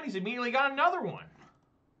destroy a land, he's immediately got another one.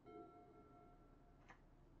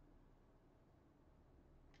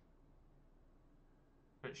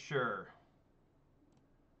 But sure.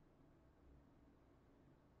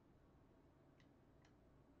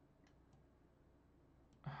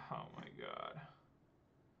 Oh my god.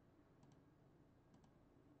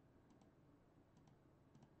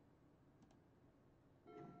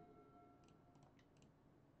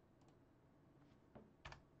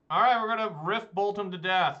 Alright, we're gonna Rift Bolt him to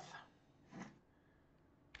death.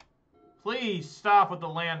 Please stop with the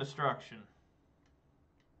land destruction.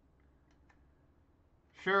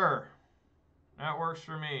 Sure. That works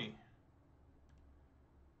for me.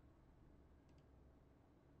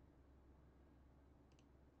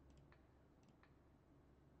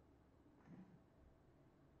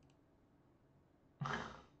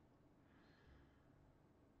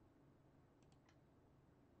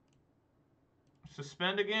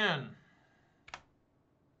 Suspend again.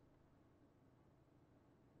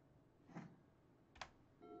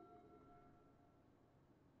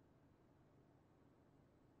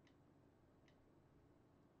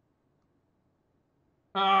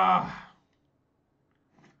 Ah.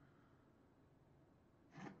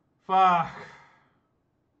 Fuck.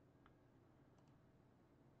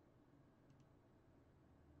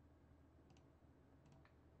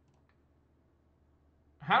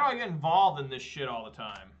 How do I get involved in this shit all the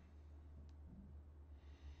time?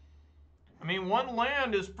 I mean, one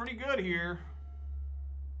land is pretty good here.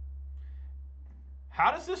 How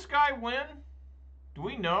does this guy win? Do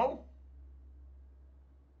we know?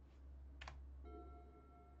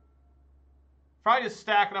 Probably just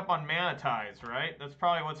stacking up on mana tides, right? That's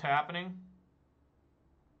probably what's happening.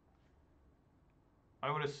 I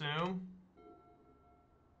would assume.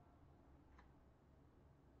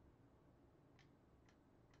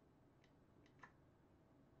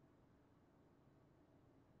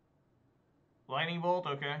 Lightning bolt,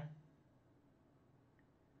 okay.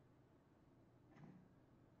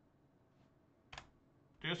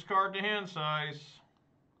 Discard to hand size.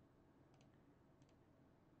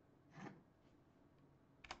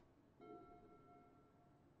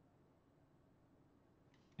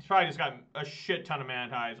 He's probably just got a shit ton of mana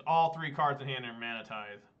tides. All 3 cards in hand are mana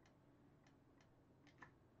tithe.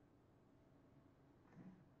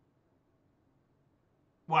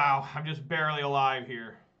 Wow, I'm just barely alive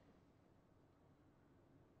here.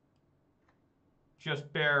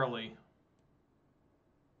 Just barely.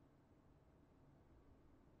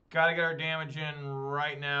 Gotta get our damage in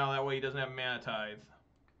right now. That way he doesn't have mana tithe.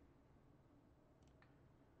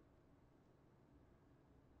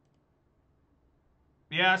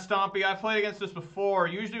 Yeah, Stompy, I've played against this before.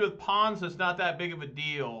 Usually with pawns, it's not that big of a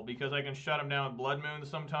deal because I can shut him down with Blood Moon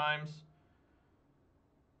sometimes.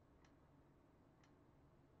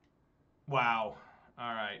 Wow.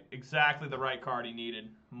 All right. Exactly the right card he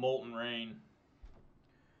needed. Molten Rain.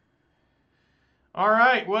 All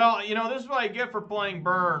right. Well, you know, this is what I get for playing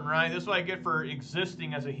Burn, right? This is what I get for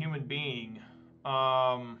existing as a human being.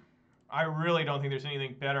 I really don't think there's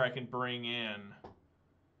anything better I can bring in.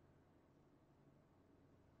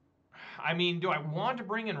 I mean, do I want to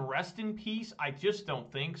bring in Rest in Peace? I just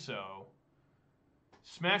don't think so.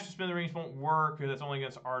 Smash the Smithereens won't work because that's only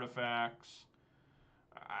against artifacts.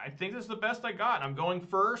 I think this is the best I got. I'm going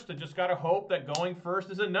first. I just got to hope that going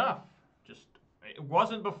first is enough. Just, it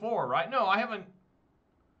wasn't before, right? No, I haven't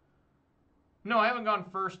gone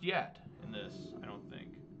first yet in this, I don't think.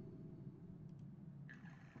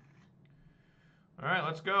 All right,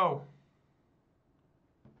 let's go.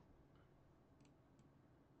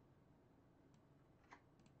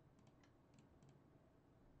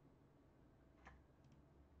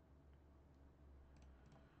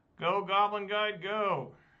 Go, Goblin Guide,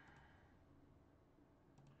 go.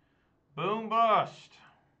 Boom bust.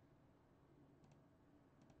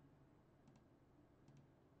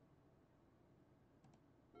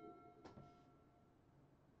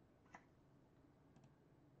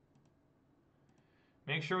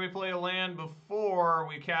 Make sure we play a land before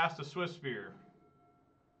we cast a Swift Spear.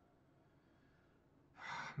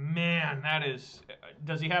 Man, that is...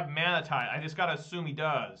 Does he have Mana Tide? I just gotta assume he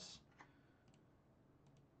does.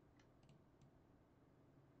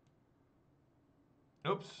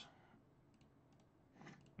 Oops.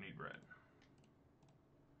 Need bread.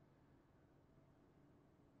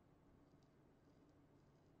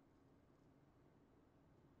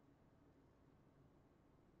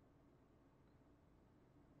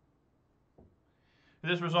 If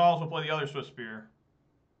this resolves, we'll play the other Swift Spear.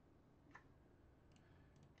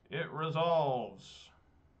 It resolves.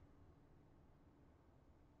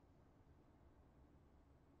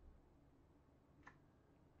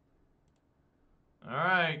 All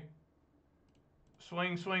right.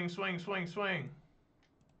 Swing, swing, swing, swing, swing.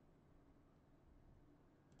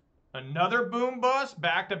 Another boom bust,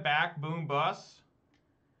 back-to-back boom bust.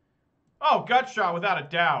 Oh, gut shot without a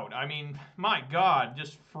doubt. I mean, my God,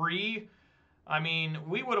 just free. I mean,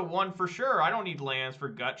 we would have won for sure. I don't need lands for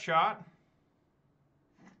gut shot.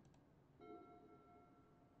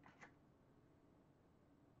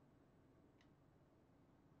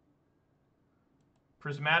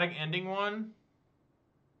 Prismatic Ending 1.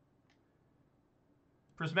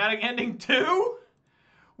 Prismatic Ending 2?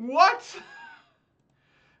 What?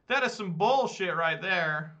 That is some bullshit right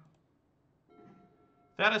there.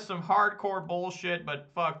 That is some hardcore bullshit, but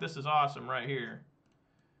fuck, this is awesome right here.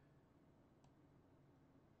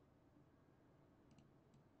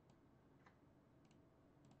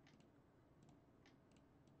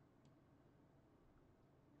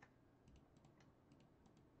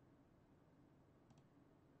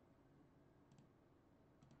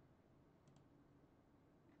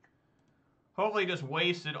 Hopefully he just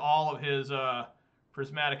wasted all of his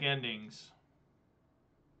prismatic endings.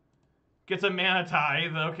 Gets a mana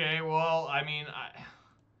tithe. Okay, well, I mean,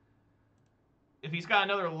 if he's got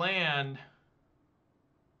another land,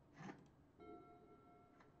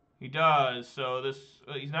 he does. So this,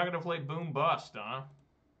 he's not going to play boom bust, huh?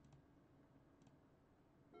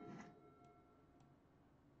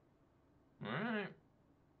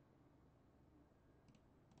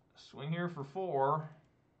 Swing here for 4.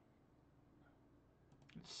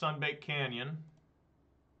 It's Sunbaked Canyon.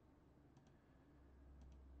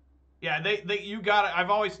 Yeah, you got it. I've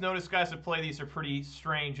always noticed guys that play these are pretty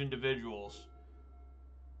strange individuals.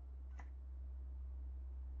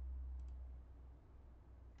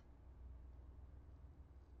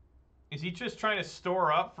 Is he just trying to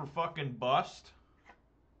store up for fucking bust?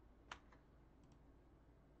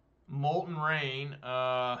 Molten Rain.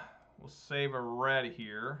 We'll save a red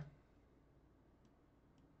here.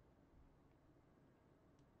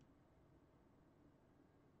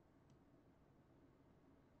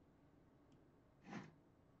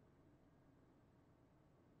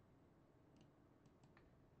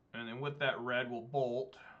 And then with that red, we'll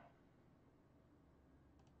bolt.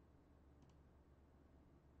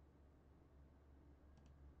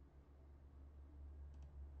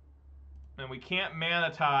 And we can't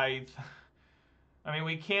mana tithe. I mean,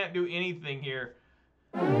 we can't do anything here.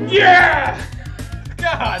 Yeah!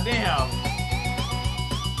 God damn.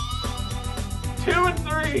 2 and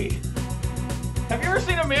 3. Have you ever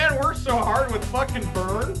seen a man work so hard with fucking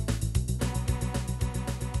burn?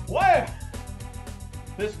 What?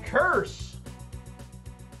 This curse.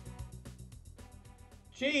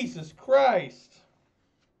 Jesus Christ.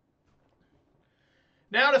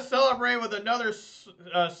 Now to celebrate with another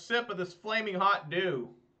sip of this flaming hot dew.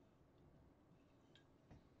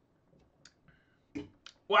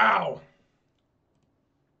 Wow.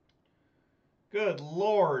 Good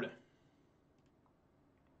Lord.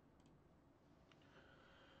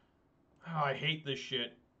 Oh, I hate this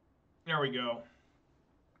shit. There we go.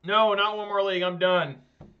 No, not one more league. I'm done.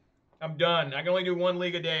 I'm done. I can only do 1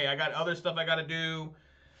 league a day. I got other stuff I got to do.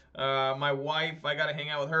 My wife, I got to hang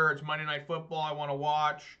out with her. It's Monday Night Football I want to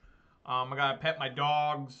watch. I got to pet my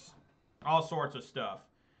dogs. All sorts of stuff.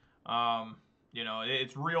 You know,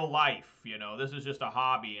 it's real life. You know, this is just a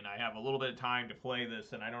hobby, and I have a little bit of time to play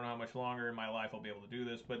this, and I don't know how much longer in my life I'll be able to do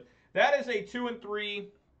this. But that is a 2 and 3.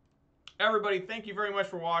 Everybody, thank you very much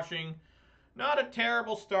for watching. Not a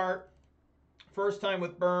terrible start. First time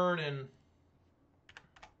with burn in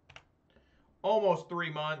almost 3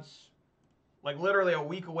 months. Like literally a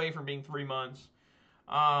week away from being 3 months.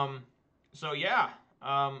 So yeah,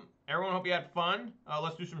 everyone, hope you had fun.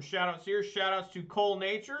 Let's do some shout outs here. Shout outs to Cole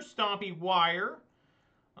Nature, Stompy Wire.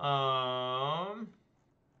 What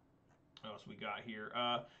else we got here?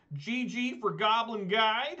 GG for Goblin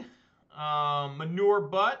Guide. Manure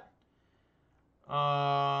Butt.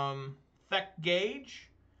 Thek Gauge.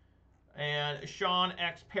 And Sean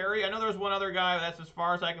X Perry. I know there's one other guy, but that's as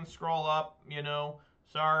far as I can scroll up, you know.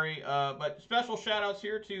 Sorry. But special shout outs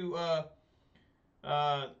here to,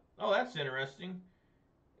 oh, that's interesting.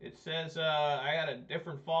 It says I had a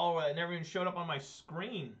different follower that never even showed up on my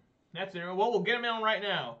screen. That's interesting. Well, we'll get him in right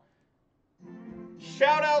now.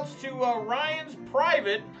 Shout outs to Ryan's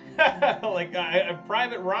Private. Like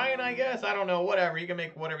Private Ryan, I guess. I don't know. Whatever. You can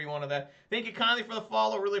make whatever you want of that. Thank you kindly for the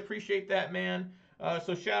follow. Really appreciate that, man.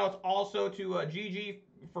 So shout outs also to GG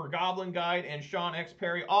for Goblin Guide and Sean X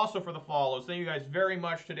Perry also for the follows. Thank you guys very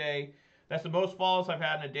much today. That's the most follows I've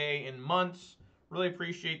had in a day in months. Really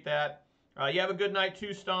appreciate that. You have a good night too,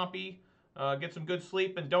 Stompy. Get some good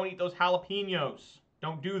sleep and don't eat those jalapenos.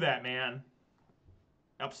 Don't do that, man.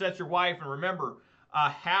 Upsets your wife. And remember,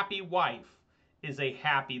 a happy wife is a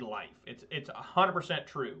happy life. It's 100%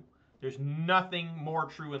 true. There's nothing more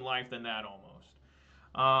true in life than that almost.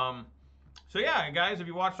 So yeah, guys, if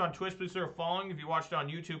you watched on Twitch, please consider following. If you watched on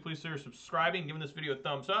YouTube, please consider subscribing, giving this video a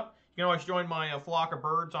thumbs up. You can always join my flock of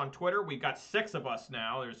birds on Twitter. We've got 6 of us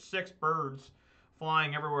now. There's 6 birds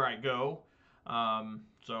flying everywhere I go.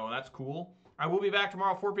 So that's cool. I will be back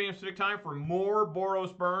tomorrow at 4 p.m. Pacific time for more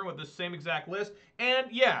Boros Burn with the same exact list. And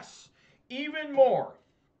yes, even more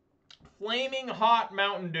flaming hot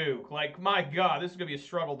Mountain Dew. Like, my God, this is going to be a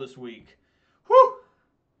struggle this week. Whew!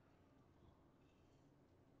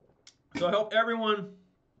 So I hope everyone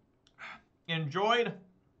enjoyed.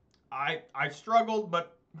 I struggled,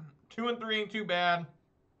 but 2 and 3 ain't too bad.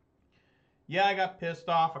 Yeah, I got pissed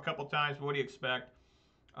off a couple times, but what do you expect?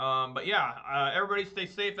 But yeah, everybody stay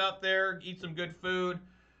safe out there. Eat some good food.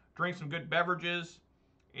 Drink some good beverages.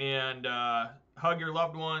 And hug your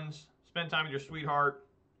loved ones. Spend time with your sweetheart.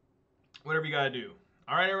 Whatever you got to do.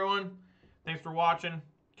 All right, everyone. Thanks for watching.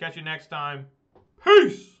 Catch you next time.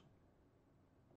 Peace!